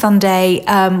 Mothering Sunday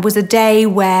was a day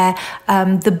where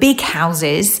the big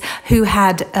houses who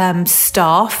had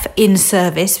staff in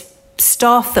service,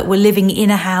 staff that were living in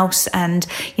a house, and,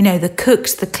 you know, the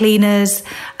cooks, the cleaners,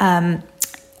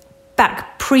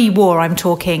 back pre-war I'm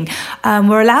talking,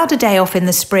 were allowed a day off in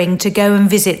the spring to go and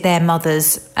visit their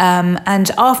mothers.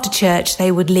 And after church,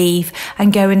 they would leave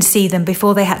and go and see them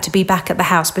before they had to be back at the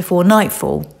house before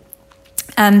nightfall.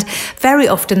 And very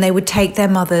often they would take their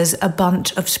mothers a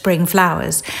bunch of spring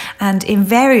flowers. And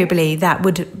invariably that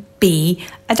would be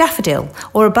a daffodil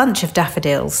or a bunch of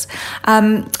daffodils.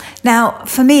 Now,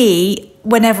 for me,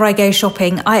 whenever I go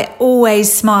shopping, I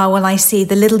always smile when I see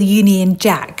the little Union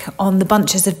Jack on the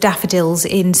bunches of daffodils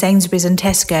in Sainsbury's and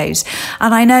Tesco's.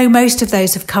 And I know most of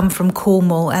those have come from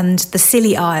Cornwall and the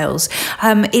Scilly Isles.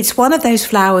 It's one of those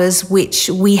flowers which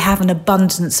we have an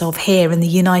abundance of here in the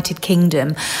United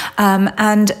Kingdom.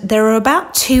 And there are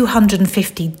about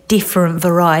 250 different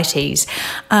varieties.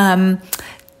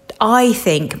 I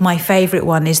think my favourite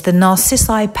one is the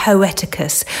Narcissi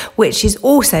poeticus, which is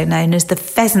also known as the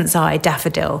pheasant's eye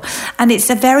daffodil. And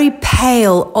it's a very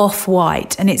pale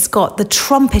off-white, and it's got the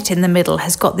trumpet in the middle,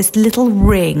 has got this little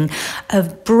ring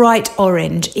of bright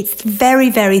orange. It's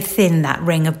very, very thin, that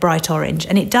ring of bright orange,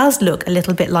 and it does look a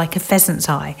little bit like a pheasant's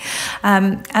eye.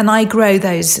 And I grow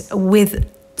those with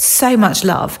so much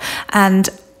love. And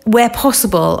where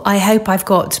possible, I hope I've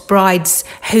got brides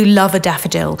who love a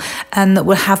daffodil and that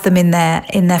will have them in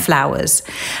their flowers.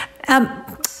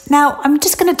 Now, I'm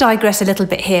just going to digress a little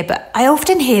bit here, but I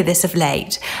often hear this of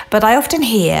late, but I often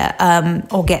hear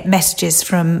or get messages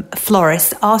from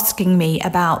florists asking me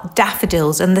about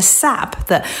daffodils and the sap,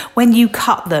 that when you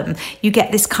cut them, you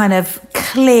get this kind of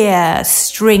clear,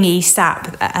 stringy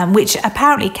sap, which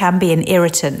apparently can be an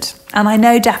irritant. And I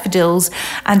know daffodils,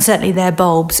 and certainly their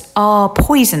bulbs, are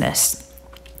poisonous.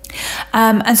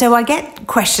 And so I get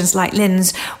questions like,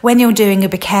 Linz, when you're doing a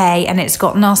bouquet and it's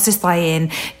got narcissi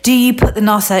in, do you put the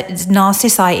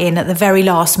narcissi in at the very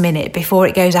last minute before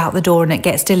it goes out the door and it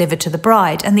gets delivered to the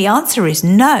bride? And the answer is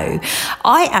no.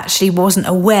 I actually wasn't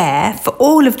aware for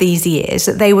all of these years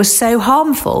that they were so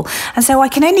harmful. And so I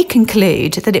can only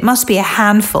conclude that it must be a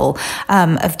handful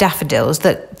of daffodils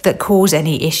that cause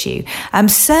any issue.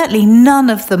 Certainly none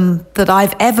of them that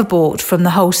I've ever bought from the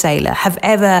wholesaler have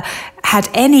ever had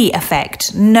any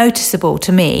effect noticeable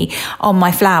to me on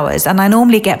my flowers. And I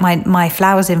normally get my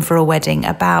flowers in for a wedding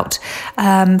about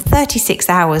 36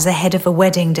 hours ahead of a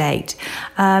wedding date.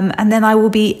 And then I will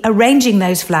be arranging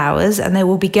those flowers, and they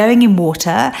will be going in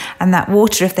water, and that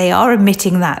water, if they are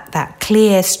emitting that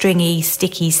clear, stringy,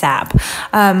 sticky sap,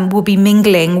 will be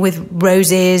mingling with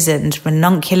roses and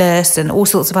ranunculus and all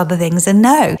sorts of other things. And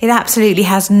no, it absolutely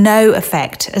has no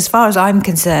effect as far as I'm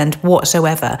concerned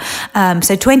whatsoever.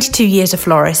 So 22 years a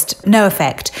florist, no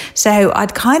effect. So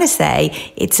I'd kind of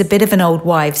say it's a bit of an old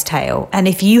wives' tale. And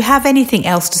if you have anything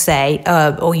else to say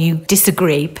or you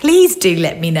disagree, please do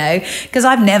let me know, because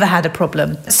I've never had a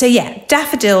problem. So yeah,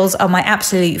 daffodils are my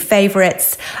absolute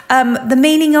favourites. The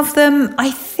meaning of them,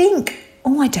 I think,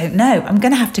 I don't know. I'm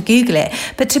going to have to Google it.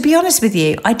 But to be honest with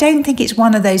you, I don't think it's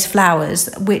one of those flowers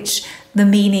which the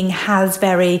meaning has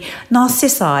very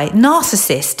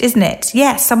narcissist, isn't it?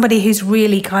 Yes, somebody who's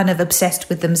really kind of obsessed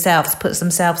with themselves, puts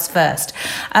themselves first.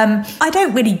 I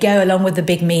don't really go along with the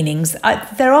big meanings.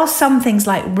 There are some things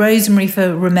like rosemary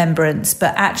for remembrance,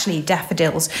 but actually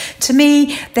daffodils, to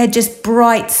me, they're just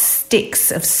bright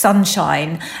sticks of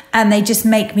sunshine, and they just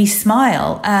make me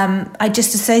smile. I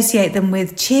just associate them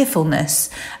with cheerfulness,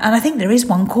 and I think there is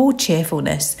one called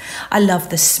cheerfulness. I love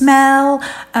the smell,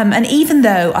 and even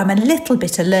though I'm a little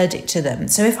bit allergic to them,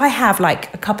 so if I have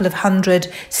like a couple of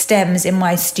 100 stems in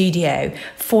my studio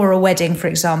for a wedding, for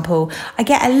example, I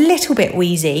get a little bit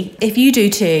wheezy. If you do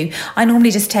too, I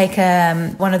normally just take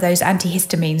one of those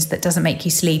antihistamines that doesn't make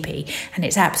you sleepy, and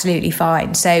it's absolutely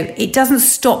fine. So it doesn't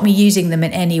stop me using them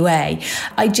in any way. way.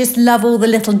 I just love all the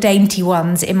little dainty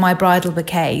ones in my bridal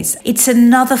bouquets. It's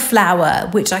another flower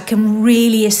which I can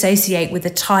really associate with the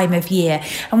time of year.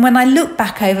 And when I look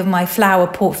back over my flower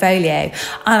portfolio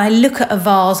and I look at a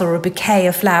vase or a bouquet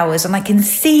of flowers and I can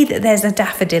see that there's a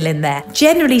daffodil in there,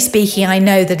 generally speaking, I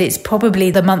know that it's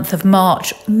probably the month of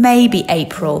March, maybe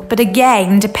April. But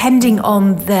again, depending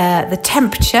on the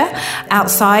temperature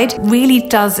outside, really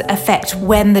does affect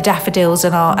when the daffodils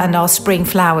and our spring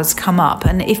flowers come up.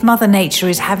 And if Mother Nature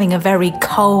is having a very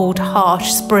cold, harsh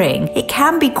spring, it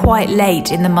can be quite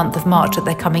late in the month of March that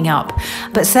they're coming up.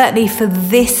 But certainly for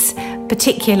this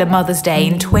particular Mother's Day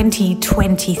in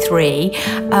 2023,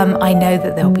 I know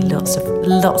that there'll be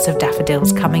lots of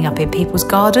daffodils coming up in people's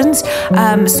gardens.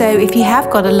 So if you have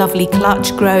got a lovely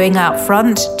clutch growing out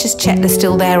front, just check they're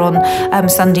still there on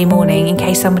Sunday morning in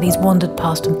case somebody's wandered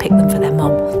past and picked them for their mum.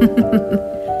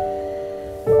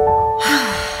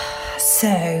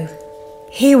 So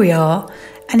here we are,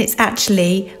 and it's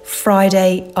actually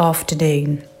Friday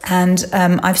afternoon. And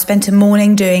I've spent a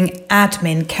morning doing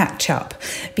admin catch-up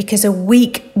because a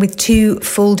week with 2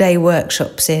 full-day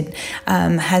workshops in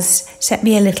has set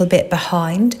me a little bit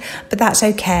behind, but that's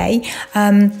okay.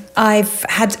 I've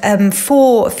had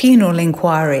 4 funeral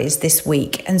inquiries this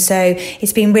week, and so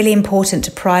it's been really important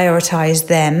to prioritise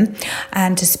them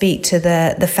and to speak to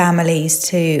the families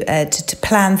to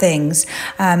plan things.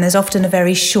 There's often a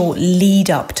very short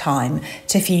lead-up time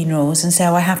to funerals, and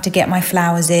so I have to get my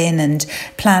flowers in and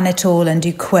plan it all and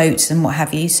do quotes and what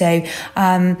have you. So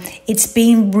it's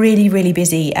been really, really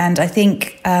busy, and I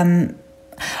think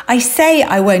I say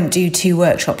I won't do 2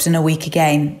 workshops in a week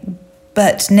again,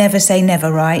 but never say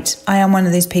never, right? I am one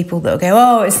of those people that will go,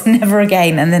 oh, it's never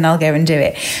again, and then I'll go and do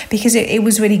it, because it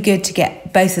was really good to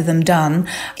get both of them done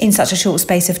in such a short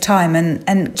space of time,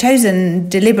 and chosen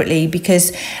deliberately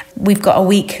because we've got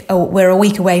we're a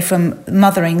week away from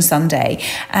Mothering Sunday,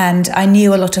 and I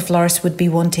knew a lot of florists would be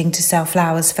wanting to sell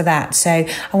flowers for that, so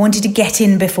I wanted to get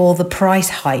in before the price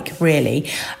hike, really.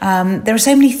 There are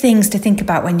so many things to think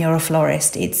about when you're a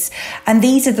florist, and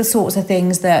these are the sorts of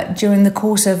things that during the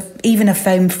course of even a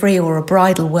foam free or a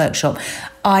bridal workshop,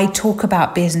 I talk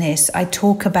about business. I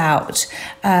talk about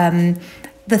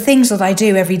the things that I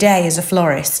do every day as a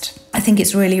florist. I think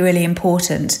it's really, really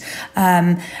important.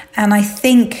 And I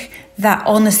think that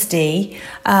honesty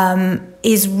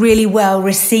is really well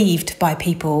received by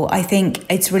people. I think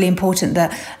it's really important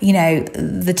that,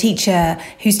 the teacher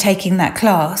who's taking that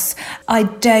class,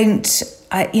 I'm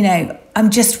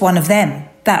just one of them.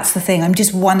 That's the thing. I'm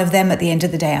just one of them at the end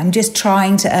of the day. I'm just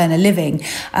trying to earn a living.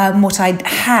 What I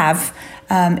have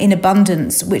in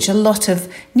abundance, which a lot of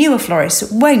newer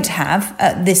florists won't have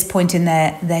at this point in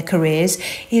their careers,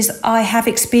 is I have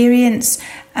experience,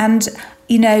 and,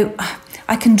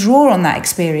 I can draw on that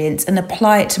experience and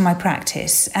apply it to my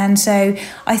practice. And so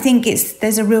I think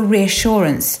there's a real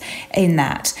reassurance in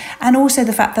that. And also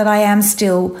the fact that I am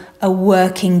still a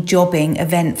working, jobbing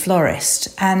event florist.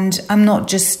 And I'm not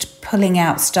just pulling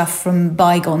out stuff from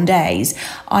bygone days.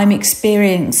 I'm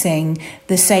experiencing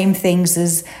the same things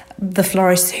as the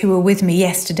florists who were with me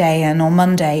yesterday and on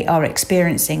Monday are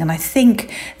experiencing. And I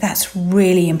think that's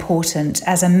really important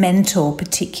as a mentor,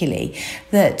 particularly,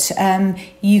 that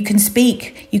you can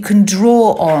speak, you can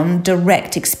draw on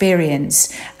direct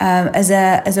experience as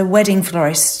a wedding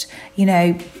florist,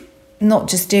 not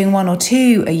just doing 1 or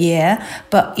 2 a year,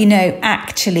 but,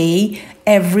 actually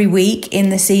every week in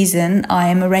the season I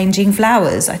am arranging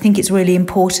flowers. I think it's really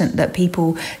important that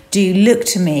people do look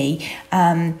to me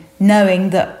knowing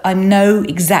that I know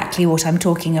exactly what I'm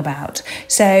talking about.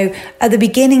 So at the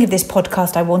beginning of this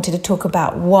podcast, I wanted to talk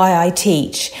about why I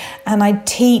teach. And I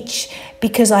teach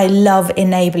because I love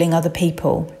enabling other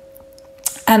people.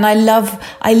 And I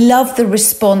love the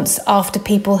response after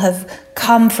people have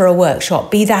come for a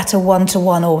workshop, be that a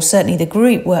one-to-one or certainly the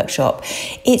group workshop.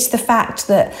 It's the fact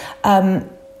that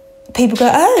people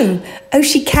go, oh,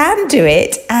 she can do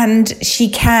it, and she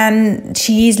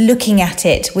is looking at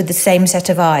it with the same set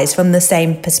of eyes, from the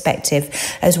same perspective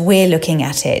as we're looking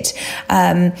at it.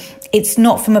 It's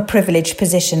not from a privileged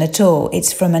position at all.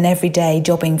 It's from an everyday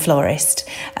jobbing florist.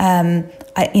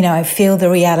 I feel the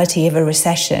reality of a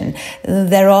recession.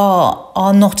 There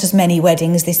are not as many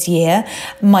weddings this year.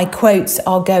 My quotes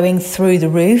are going through the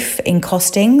roof in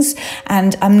costings,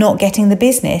 and I'm not getting the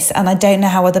business. And I don't know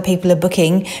how other people are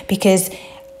booking because,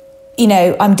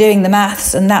 I'm doing the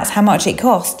maths and that's how much it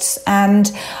costs.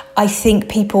 And I think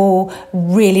people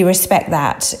really respect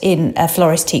that in a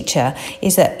florist teacher,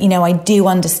 is that, I do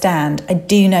understand, I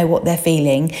do know what they're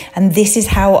feeling, and this is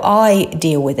how I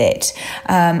deal with it,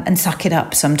 and suck it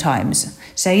up sometimes.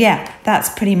 So yeah, that's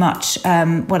pretty much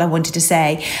what I wanted to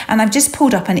say. And I've just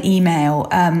pulled up an email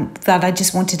that I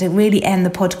just wanted to really end the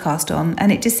podcast on.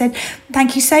 And it just said,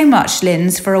 thank you so much,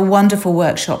 Linz, for a wonderful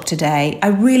workshop today. I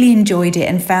really enjoyed it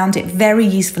and found it very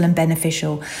useful and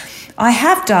beneficial. I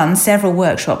have done several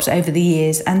workshops over the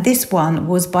years, and this one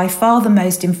was by far the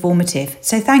most informative.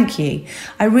 So thank you.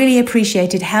 I really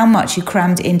appreciated how much you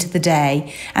crammed into the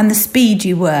day and the speed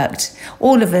you worked.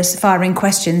 All of us firing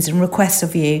questions and requests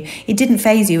of you. It didn't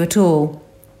faze you at all.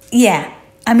 Yeah,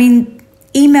 I mean,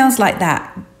 emails like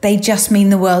that, they just mean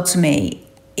the world to me.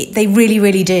 They really,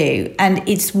 really do. And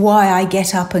it's why I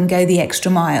get up and go the extra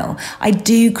mile. I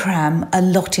do cram a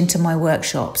lot into my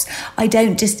workshops. I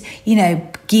don't just,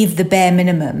 give the bare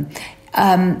minimum.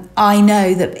 I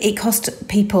know that it costs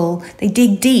people, they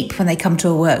dig deep when they come to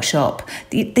a workshop.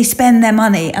 They spend their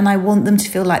money, and I want them to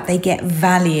feel like they get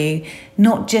value,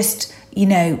 not just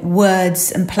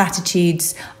words and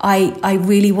platitudes. I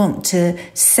really want to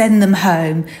send them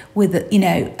home with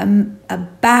a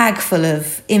bag full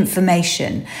of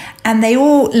information. And they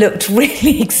all looked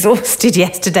really exhausted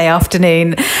yesterday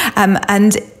afternoon.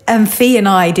 And Fee and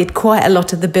I did quite a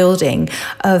lot of the building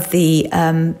of the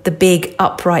big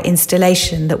upright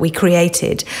installation that we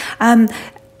created.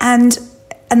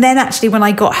 And then actually when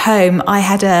I got home, I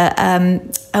had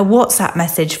a WhatsApp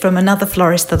message from another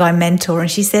florist that I mentor, and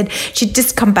she said she'd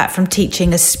just come back from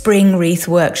teaching a spring wreath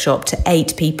workshop to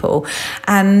 8 people.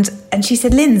 And she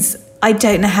said, Linz, I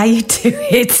don't know how you do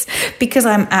it because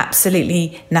I'm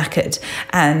absolutely knackered.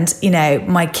 And,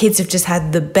 my kids have just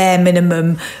had the bare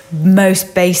minimum,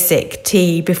 most basic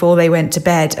tea before they went to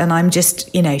bed. And I'm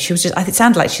just, she was just, it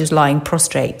sounded like she was lying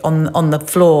prostrate on the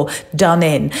floor, done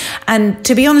in. And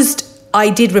to be honest, I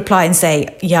did reply and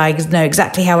say, yeah, I know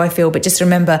exactly how I feel, but just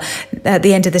remember at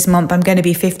the end of this month, I'm going to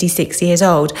be 56 years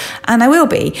old, and I will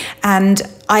be. And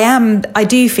I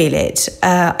do feel it.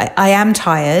 I am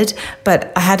tired,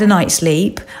 but I had a night's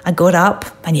sleep. I got up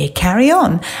and you carry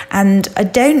on. And I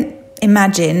don't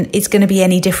imagine it's going to be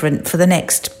any different for the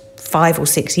next 5 or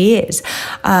 6 years.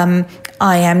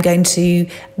 I am going to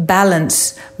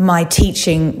balance my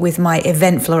teaching with my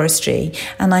event floristry,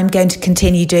 and I'm going to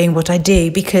continue doing what I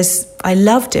do because I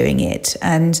love doing it,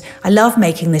 and I love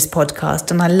making this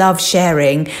podcast, and I love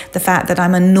sharing the fact that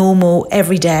I'm a normal,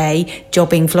 everyday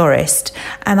jobbing florist,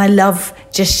 and I love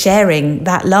just sharing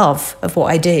that love of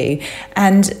what I do.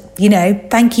 And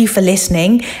thank you for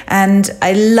listening. And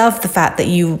I love the fact that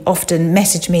you often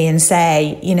message me and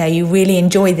say, you really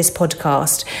enjoy this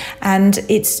podcast. And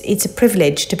it's a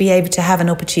privilege to be able to have an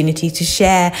opportunity to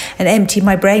share and empty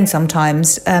my brain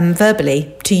sometimes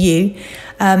verbally to you.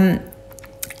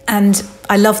 And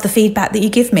I love the feedback that you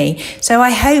give me. So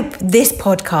I hope this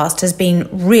podcast has been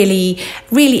really,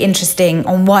 really interesting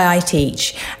on why I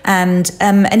teach. And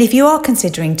if you are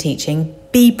considering teaching,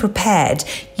 be prepared.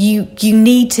 You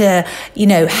need to,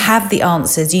 have the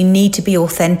answers. You need to be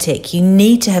authentic. You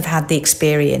need to have had the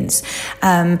experience.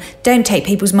 Don't take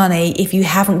people's money if you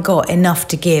haven't got enough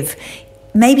to give.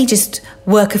 Maybe just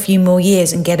work a few more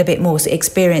years and get a bit more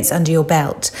experience under your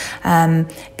belt,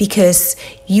 because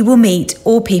you will meet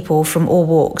all people from all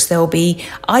walks. There will be,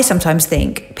 I sometimes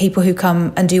think, people who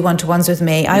come and do one-to-ones with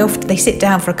me, they sit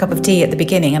down for a cup of tea at the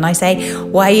beginning and I say,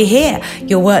 why are you here?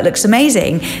 Your work looks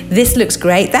amazing. This looks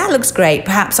great. That looks great.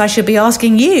 Perhaps I should be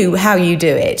asking you how you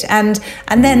do it. And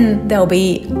then there'll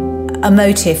be a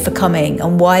motive for coming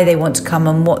and why they want to come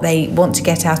and what they want to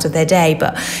get out of their day.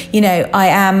 But, I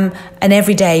am an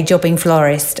everyday jobbing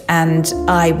florist, and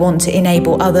I want to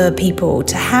enable other people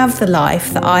to have the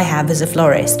life that I have as a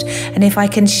florist. And if I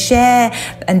can share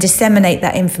and disseminate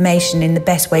that information in the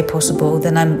best way possible,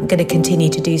 then I'm going to continue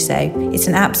to do so. It's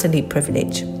an absolute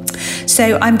privilege.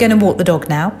 So I'm going to walk the dog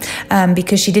now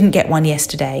because she didn't get one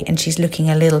yesterday and she's looking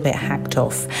a little bit hacked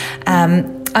off.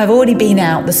 I've already been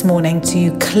out this morning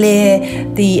to clear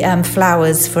the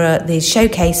flowers for the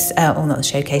showcase,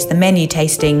 the menu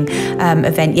tasting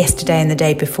event yesterday and the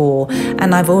day before.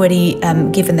 And I've already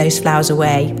given those flowers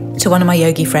away to one of my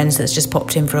yogi friends that's just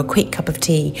popped in for a quick cup of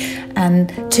tea.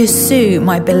 And to Sue,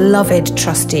 my beloved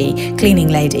trusty cleaning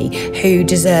lady, who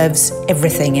deserves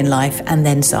everything in life and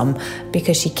then some,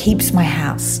 because she keeps my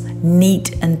house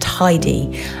neat and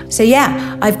tidy. So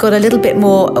yeah, I've got a little bit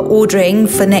more ordering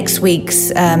for next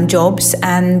week's jobs,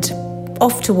 and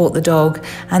off to walk the dog,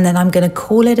 and then I'm going to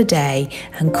call it a day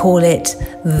and call it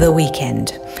the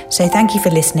weekend. So thank you for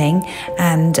listening,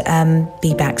 and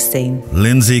be back soon.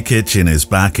 Lindsay Kitchen is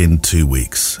back in 2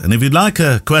 weeks, and if you'd like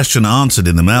a question answered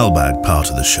in the mailbag part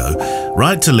of the show,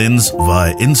 write to Linz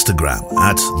via Instagram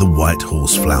at The White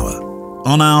Horse Flower.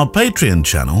 On our Patreon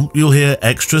channel, you'll hear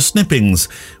extra snippings,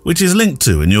 which is linked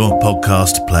to in your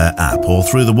podcast player app or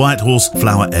through the Whitehorse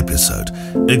Flower episode.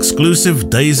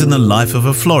 Exclusive Days in the Life of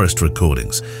a Florist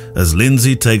recordings, as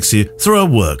Lindsay takes you through a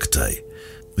work day.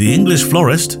 The English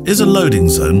Florist is a Loading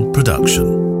Zone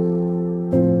production.